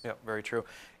 Yeah, very true.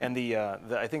 And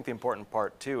I think the important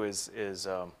part too is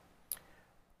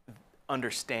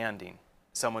understanding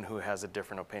someone who has a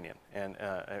different opinion, and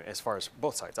as far as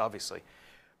both sides, obviously.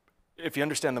 If you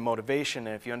understand the motivation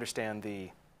and if you understand the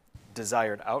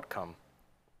desired outcome,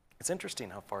 it's interesting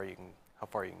how far you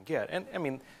can get. And I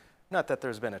mean, not that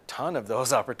there's been a ton of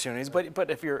those opportunities, but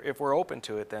if we're open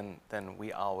to it, then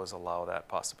we always allow that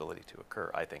possibility to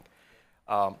occur, I think.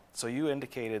 So you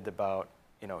indicated about,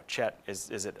 Chet,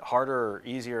 is it harder or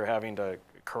easier having to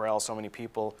corral so many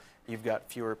people? You've got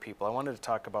fewer people. I wanted to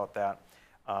talk about that.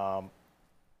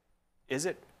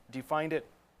 Do you find it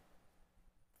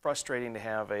frustrating to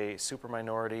have a super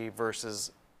minority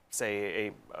versus,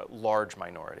 say, a large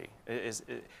minority? Do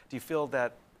you feel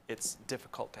that it's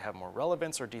difficult to have more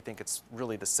relevance, or do you think it's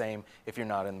really the same if you're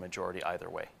not in the majority either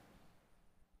way?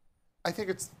 I think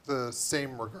it's the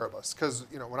same regardless, because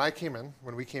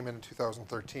when we came in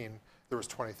 2013, there was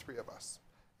 23 of us,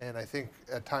 and I think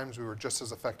at times we were just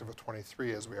as effective with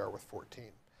 23 as we are with 14.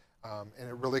 And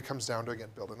it really comes down to, again,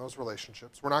 building those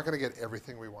relationships. We're not going to get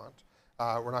everything we want.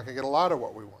 We're not going to get a lot of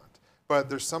what we want. But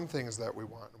there's some things that we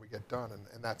want and we get done,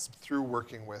 and that's through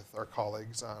working with our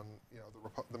colleagues on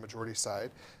the majority side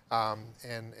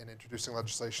and introducing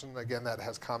legislation, again, that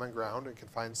has common ground and can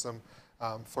find some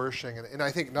flourishing. And I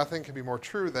think nothing can be more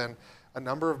true than a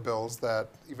number of bills that,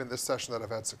 even this session, that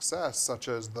have had success, such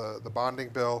as the bonding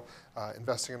bill,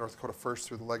 investing in North Dakota First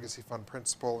through the Legacy Fund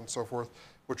principle and so forth,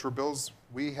 which were bills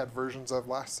we had versions of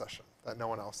last session that no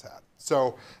one else had.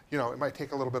 So, it might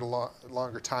take a little bit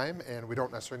longer time, and we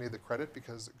don't necessarily need the credit,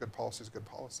 because good policy is good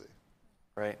policy.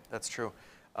 Right, that's true.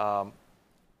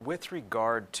 With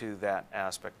regard to that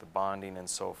aspect, the bonding and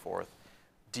so forth,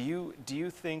 do you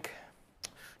think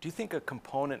a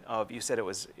component of, you said it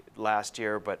was last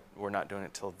year, but we're not doing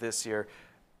it till this year,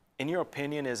 In your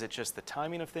opinion, is it just the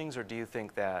timing of things, or do you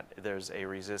think that there's a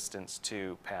resistance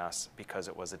to pass because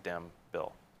it was a Dem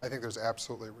bill? I think there's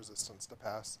absolutely resistance to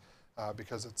pass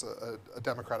because it's a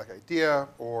Democratic idea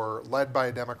or led by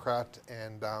a Democrat,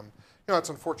 and you know, it's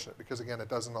unfortunate because, again, it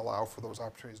doesn't allow for those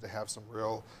opportunities to have some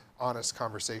real honest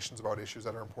conversations about issues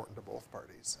that are important to both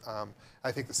parties.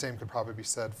 I think the same could probably be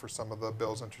said for some of the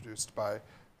bills introduced by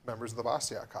members of the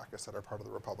Boschee caucus that are part of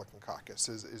the Republican caucus.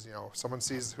 Is you know, someone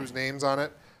sees whose name's on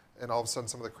it, and all of a sudden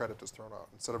some of the credit is thrown out,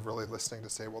 instead of really listening to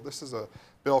say, well, this is a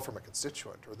bill from a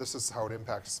constituent, or this is how it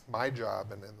impacts my job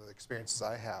and the experiences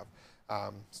I have.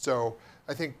 So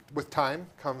I think with time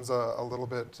comes a little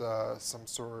bit some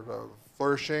sort of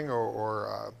flourishing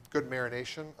or good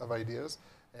marination of ideas.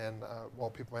 And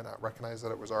while people might not recognize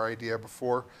that it was our idea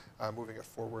before, moving it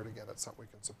forward, again, it's something we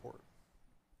can support.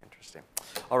 Interesting.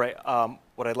 All right,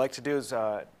 what I'd like to do is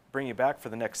bring you back for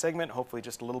the next segment, hopefully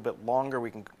just a little bit longer. We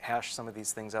can hash some of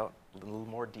these things out in a little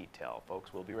more detail.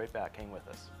 Folks, we'll be right back. Hang with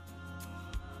us.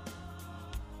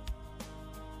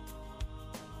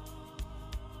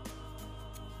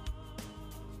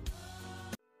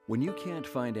 When you can't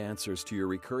find answers to your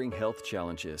recurring health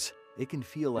challenges, it can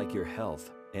feel like your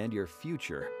health and your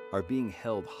future are being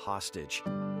held hostage.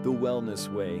 The Wellness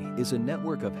Way is a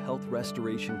network of health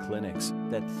restoration clinics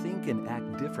that think and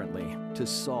act differently to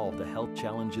solve the health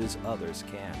challenges others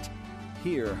can't.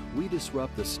 Here, we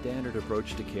disrupt the standard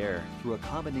approach to care through a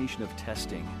combination of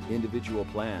testing, individual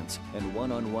plans, and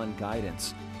one-on-one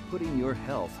guidance, putting your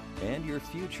health and your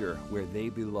future where they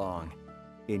belong,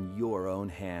 in your own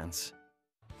hands.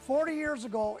 40 years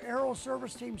ago, Aero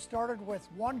Service Team started with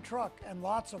one truck and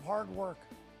lots of hard work.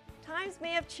 Times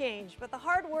may have changed, but the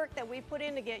hard work that we put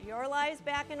in to get your lives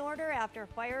back in order after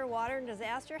fire, water, and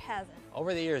disaster hasn't.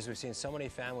 Over the years, we've seen so many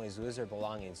families lose their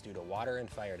belongings due to water and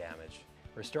fire damage.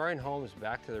 Restoring homes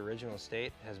back to the original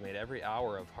state has made every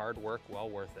hour of hard work well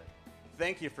worth it.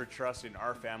 Thank you for trusting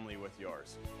our family with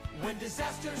yours. When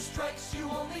disaster strikes, you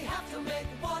only have to make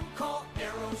one call.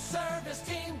 Aero Service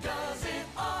Team does it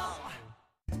all.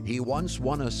 He once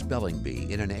won a spelling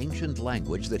bee in an ancient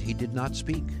language that he did not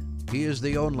speak. He is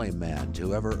the only man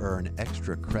to ever earn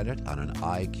extra credit on an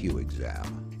IQ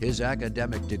exam. His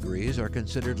academic degrees are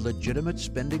considered legitimate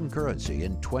spending currency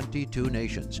in 22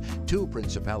 nations, 2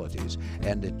 principalities,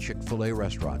 and at Chick-fil-A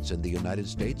restaurants in the United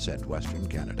States and Western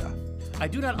Canada. I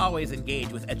do not always engage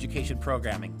with education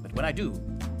programming, but when I do,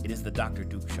 it is the Dr.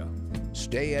 Duke Show.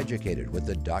 Stay educated with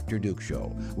the Dr. Duke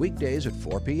Show, weekdays at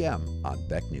 4 p.m. on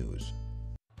Beck News.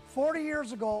 40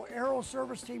 years ago, Aero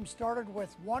Service Team started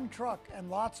with one truck and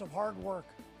lots of hard work.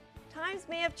 Times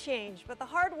may have changed, but the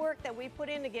hard work that we put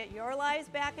in to get your lives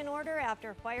back in order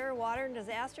after fire, water, and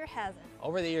disaster hasn't.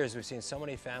 Over the years, we've seen so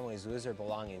many families lose their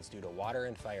belongings due to water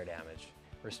and fire damage.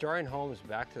 Restoring homes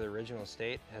back to the original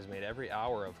state has made every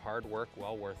hour of hard work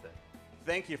well worth it.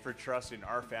 Thank you for trusting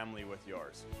our family with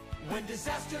yours. When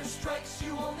disaster strikes,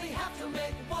 you only have to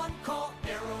make one call.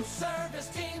 Aero Service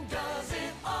Team does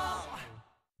it all.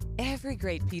 Every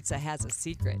great pizza has a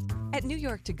secret. At New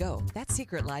York To Go, that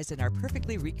secret lies in our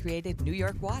perfectly recreated New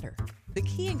York water, the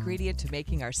key ingredient to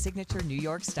making our signature New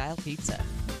York-style pizza.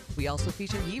 We also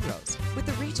feature Heroes, with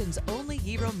the region's only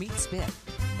Hero meat spit,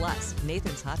 plus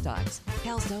Nathan's hot dogs,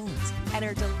 calzones, and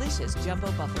our delicious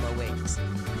jumbo buffalo wings.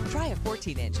 Try a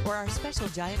 14-inch or our special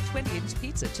giant 20-inch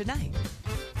pizza tonight.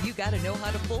 You gotta know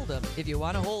how to fold them if you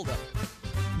want to hold them.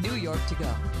 New York To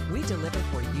Go, we deliver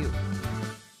for you.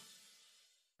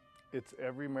 It's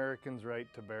every American's right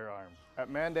to bear arms. At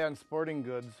Mandan Sporting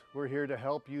Goods, we're here to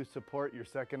help you support your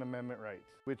Second Amendment rights,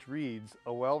 which reads,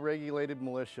 a well-regulated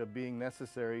militia being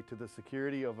necessary to the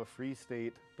security of a free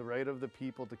state, the right of the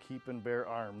people to keep and bear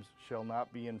arms shall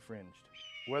not be infringed.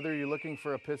 Whether you're looking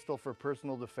for a pistol for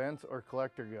personal defense or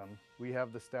collector gun, we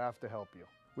have the staff to help you.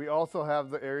 We also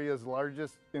have the area's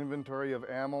largest inventory of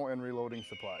ammo and reloading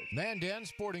supplies. Mandan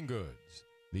Sporting Goods,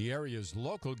 the area's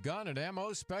local gun and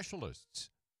ammo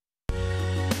specialists.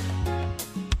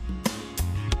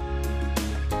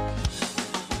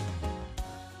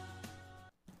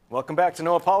 Welcome back to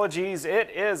No Apologies. It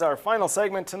is our final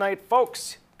segment tonight.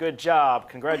 Folks, good job.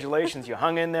 Congratulations. You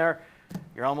hung in there.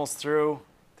 You're almost through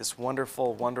this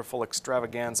wonderful, wonderful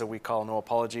extravaganza we call No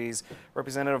Apologies.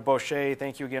 Representative Boschee,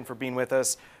 thank you again for being with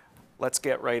us. Let's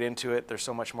get right into it. There's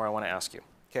so much more I want to ask you.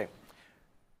 Okay.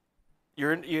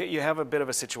 You have a bit of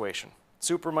a situation.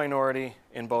 Super minority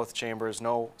in both chambers,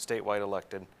 no statewide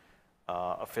elected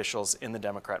officials in the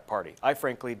Democrat Party. I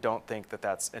frankly don't think that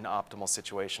that's an optimal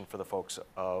situation for the folks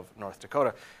of North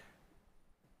Dakota.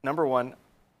 Number one,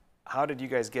 how did you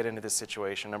guys get into this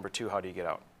situation? Number two, how do you get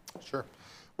out? Sure.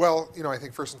 Well, I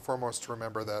think first and foremost to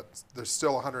remember that there's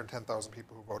still 110,000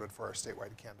 people who voted for our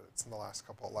statewide candidates in the last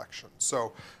couple elections.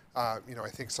 So, I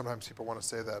think sometimes people want to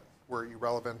say that we're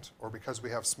irrelevant, or because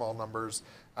we have small numbers,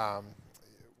 our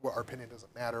opinion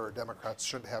doesn't matter, or Democrats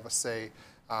shouldn't have a say.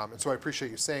 And so I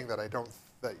appreciate you saying that. I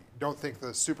don't think the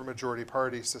supermajority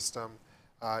party system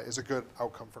is a good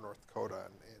outcome for North Dakota.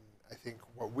 And I think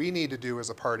what we need to do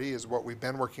as a party is what we've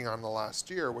been working on the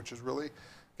last year, which is really,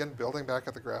 again, building back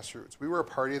at the grassroots. We were a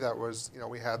party that was,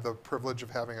 we had the privilege of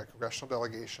having a congressional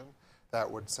delegation that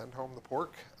would send home the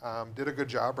pork, did a good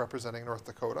job representing North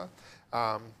Dakota,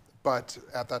 but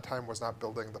at that time was not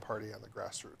building the party on the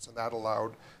grassroots. And that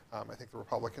allowed, I think, the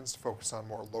Republicans to focus on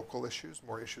more local issues,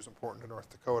 more issues important to North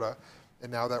Dakota.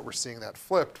 And now that we're seeing that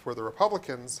flipped, where the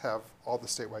Republicans have all the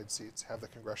statewide seats, have the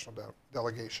congressional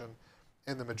delegation,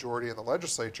 and the majority in the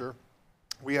legislature,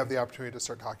 we have the opportunity to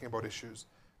start talking about issues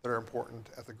that are important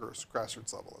at the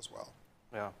grassroots level as well.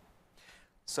 Yeah.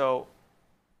 So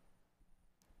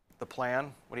the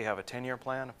plan, what do you have, a 10-year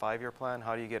plan, a 5-year plan?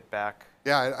 How do you get back?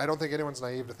 Yeah, I don't think anyone's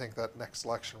naive to think that next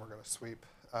election we're going to sweep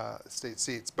state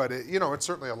seats. But, it's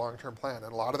certainly a long-term plan.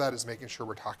 And a lot of that is making sure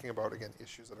we're talking about, again,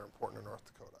 issues that are important in North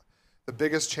Dakota. The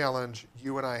biggest challenge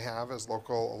you and I have as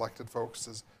local elected folks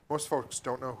is most folks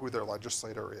don't know who their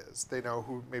legislator is. They know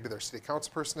who maybe their city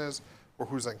council person is or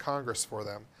who's in Congress for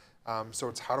them. So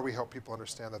it's how do we help people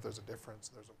understand that there's a difference,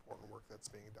 there's important work that's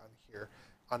being done here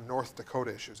on North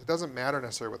Dakota issues. It doesn't matter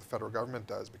necessarily what the federal government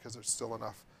does, because there's still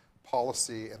enough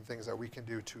policy and things that we can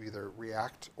do to either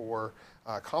react or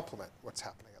complement what's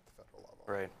happening at the federal level.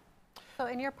 Right. So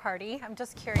in your party, I'm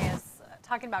just curious,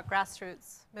 talking about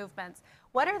grassroots movements,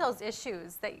 what are those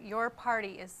issues that your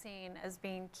party is seeing as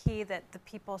being key that the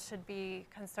people should be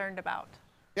concerned about?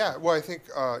 Yeah, well, I think,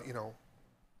 a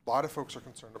lot of folks are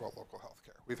concerned about local health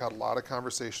care. We've had a lot of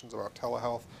conversations about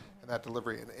telehealth and that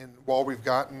delivery. And while we've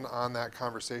gotten on that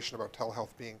conversation about telehealth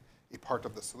being a part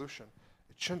of the solution,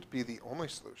 it shouldn't be the only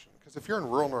solution. Because if you're in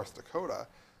rural North Dakota,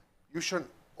 you shouldn't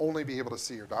only be able to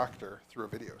see your doctor through a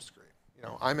video screen.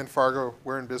 I'm in Fargo,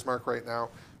 we're in Bismarck right now.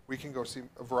 We can go see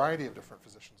a variety of different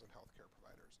physicians and healthcare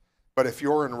providers. But if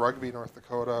you're in Rugby, North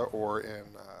Dakota, or in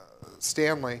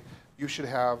Stanley, you should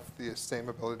have the same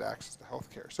ability to access to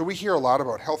healthcare. So we hear a lot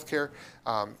about healthcare.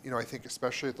 I think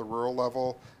especially at the rural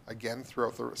level, again,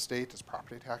 throughout the state, is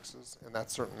property taxes. And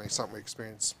that's certainly something we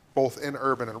experience both in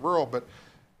urban and rural. But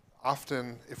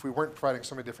often, if we weren't providing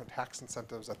so many different tax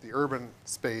incentives at the urban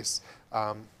space,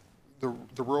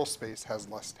 the rural space has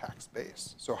less tax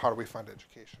base. So how do we fund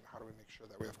education? How do we make sure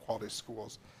that we have quality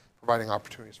schools, providing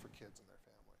opportunities for kids and their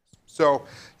families? So,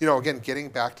 again, getting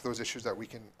back to those issues that we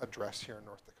can address here in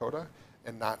North Dakota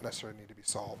and not necessarily need to be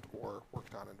solved or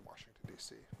worked on in Washington,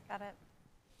 D.C. Got it.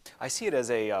 I see it as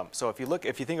a, so if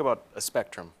you think about a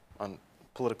spectrum on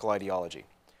political ideology,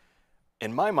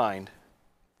 in my mind,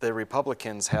 the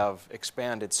Republicans have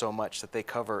expanded so much that they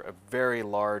cover a very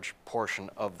large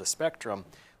portion of the spectrum,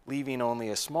 leaving only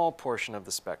a small portion of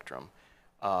the spectrum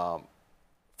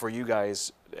for you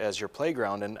guys as your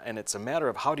playground. And it's a matter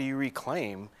of how do you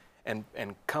reclaim and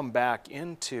come back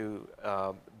into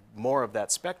more of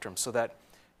that spectrum so that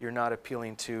you're not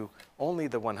appealing to only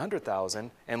the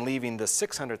 100,000 and leaving the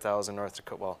 600,000 North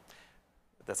Dakota. Well,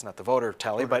 that's not the voter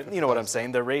tally, but you know what I'm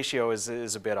saying. The ratio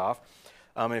is a bit off.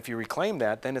 And if you reclaim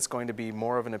that, then it's going to be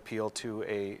more of an appeal to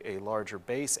a larger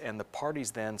base, and the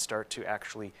parties then start to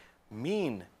actually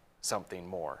mean something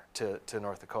more to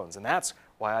North Dakotans. And that's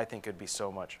why I think it'd be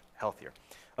so much healthier.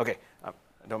 Okay, I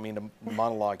don't mean to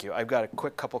monologue you. I've got a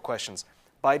quick couple questions.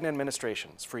 Biden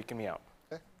administration is freaking me out.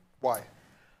 Okay. Why?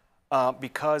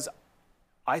 Because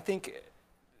I think,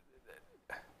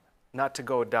 not to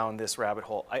go down this rabbit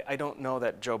hole, I don't know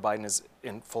that Joe Biden is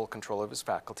in full control of his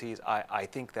faculties. I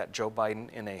think that Joe Biden,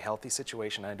 in a healthy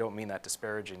situation, I don't mean that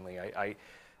disparagingly, I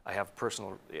have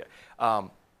personal,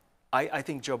 I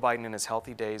think Joe Biden in his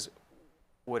healthy days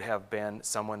would have been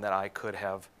someone that I could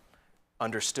have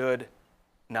understood,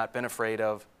 not been afraid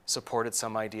of, supported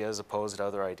some ideas, opposed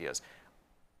other ideas.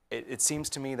 It seems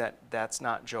to me that that's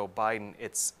not Joe Biden.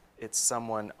 It's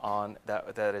someone on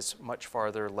that is much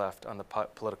farther left on the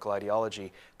political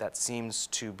ideology that seems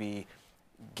to be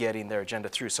getting their agenda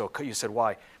through. So you said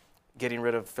why? Getting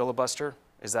rid of filibuster,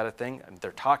 is that a thing?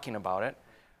 They're talking about it.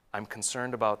 I'm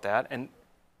concerned about that. And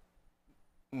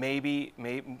maybe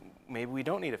we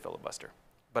don't need a filibuster.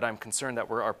 But I'm concerned that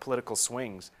our political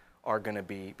swings are going to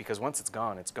be, because once it's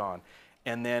gone, it's gone.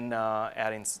 And then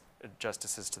adding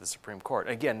justices to the Supreme Court.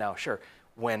 Again, now, sure,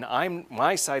 when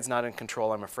my side's not in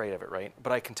control, I'm afraid of it, right?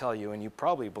 But I can tell you, and you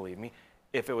probably believe me,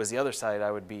 if it was the other side,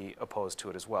 I would be opposed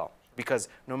to it as well. Because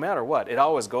no matter what, it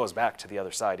always goes back to the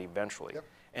other side eventually. Yep.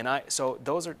 So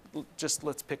those are just,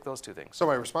 let's pick those two things. So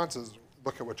my response is,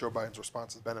 look at what Joe Biden's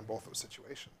response has been in both those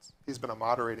situations. He's been a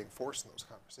moderating force in those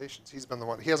conversations. He's been the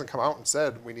one, he hasn't come out and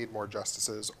said we need more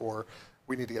justices or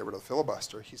we need to get rid of the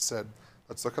filibuster. He said,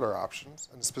 let's look at our options,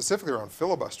 and specifically around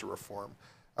filibuster reform,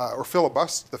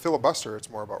 the filibuster, it's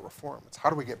more about reform. It's how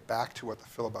do we get back to what the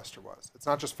filibuster was. It's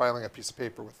not just filing a piece of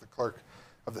paper with the clerk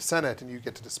of the Senate and you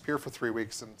get to disappear for 3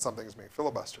 weeks and something is being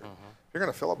filibustered. If you're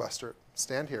going to filibuster it,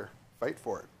 stand here, fight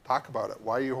for it, talk about it.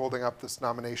 Why are you holding up this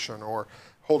nomination or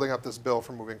holding up this bill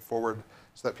from moving forward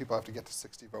so that people have to get to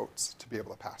 60 votes to be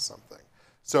able to pass something?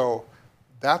 So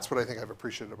that's what I think I've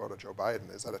appreciated about Joe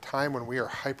Biden, is at a time when we are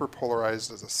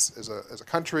hyper-polarized as a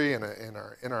country and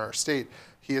in our state,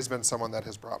 he has been someone that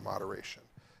has brought moderation.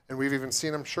 And we've even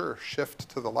seen him, shift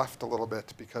to the left a little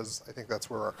bit, because I think that's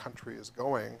where our country is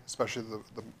going, especially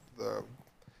the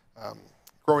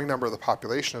growing number of the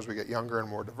population as we get younger and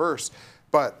more diverse.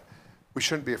 But we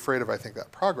shouldn't be afraid of, I think,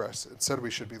 that progress. Instead, we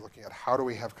should be looking at how do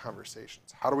we have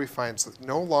conversations? How do we find, so that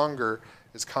no longer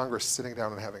is Congress sitting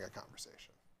down and having a conversation.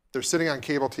 They're sitting on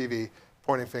cable TV,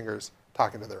 pointing fingers,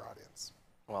 talking to their audience.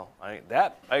 Well, I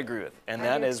agree with. And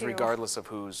that is regardless of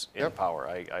who's in power.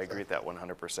 I agree with that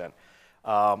 100%.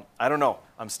 I don't know.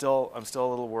 I'm still a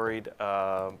little worried.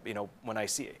 When I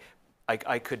see,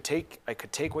 I could take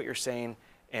what you're saying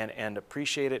and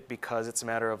appreciate it, because it's a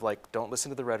matter of, like, don't listen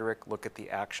to the rhetoric, look at the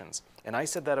actions. And I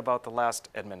said that about the last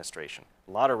administration.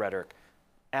 A lot of rhetoric,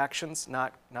 actions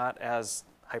not as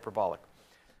hyperbolic.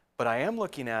 But I am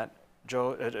looking at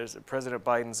President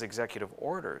Biden's executive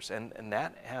orders, and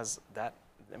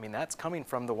that's coming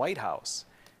from the White House.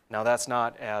 Now, that's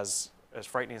not as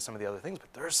frightening as some of the other things,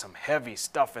 but there's some heavy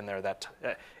stuff in there that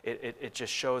it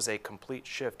just shows a complete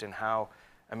shift in how,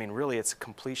 really it's a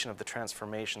completion of the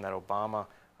transformation that Obama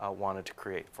wanted to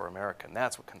create for America, and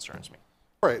that's what concerns me.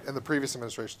 Right, and the previous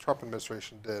administration, Trump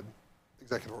administration, did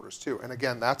executive orders too. And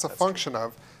again, that's a function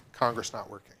of Congress not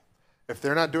working. If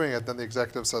they're not doing it, then the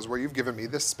executive says, well, you've given me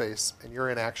this space and your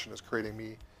inaction is creating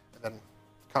me, and then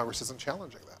Congress isn't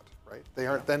challenging that, right? They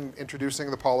aren't then introducing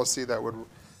the policy that would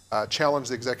challenge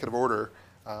the executive order,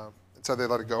 instead they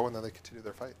let it go and then they continue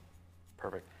their fight.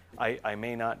 Perfect. I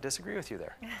may not disagree with you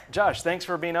there. Josh, thanks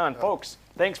for being on. Folks,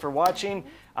 thanks for watching.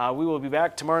 We will be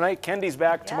back tomorrow night. Kendi's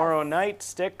back tomorrow night.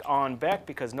 Stick on Beck,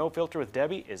 because No Filter with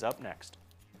Debbie is up next.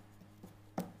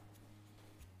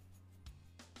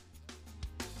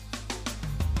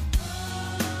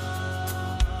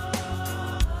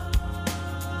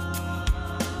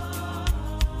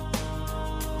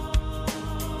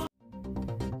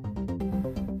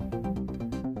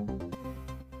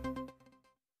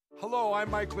 Hello, I'm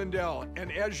Mike Lindell,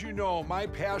 and as you know, my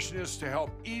passion is to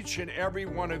help each and every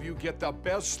one of you get the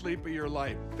best sleep of your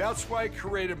life. That's why I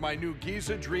created my new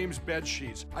Giza Dreams bed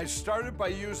sheets. I started by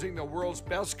using the world's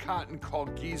best cotton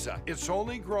called Giza. It's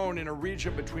only grown in a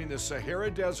region between the Sahara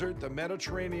Desert, the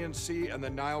Mediterranean Sea, and the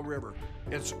Nile River.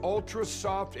 It's ultra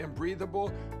soft and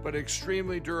breathable, but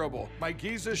extremely durable. My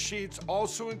Giza sheets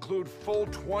also include full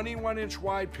 21-inch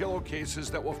wide pillowcases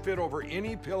that will fit over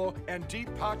any pillow, and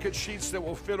deep pocket sheets that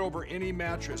will fit over any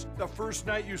mattress. The first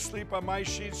night you sleep on my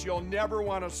sheets, you'll never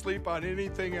want to sleep on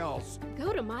anything else.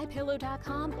 Go to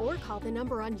MyPillow.com or call the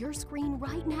number on your screen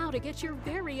right now to get your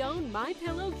very own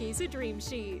MyPillow Giza Dream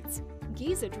Sheets.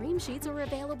 Giza Dream Sheets are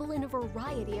available in a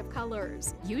variety of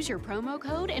colors. Use your promo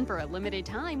code, and for a limited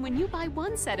time, when you buy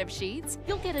one set of sheets,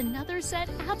 you'll get another set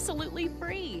absolutely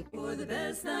free. For the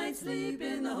best night's sleep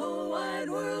in the whole wide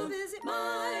world, visit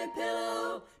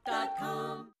MyPillow.com.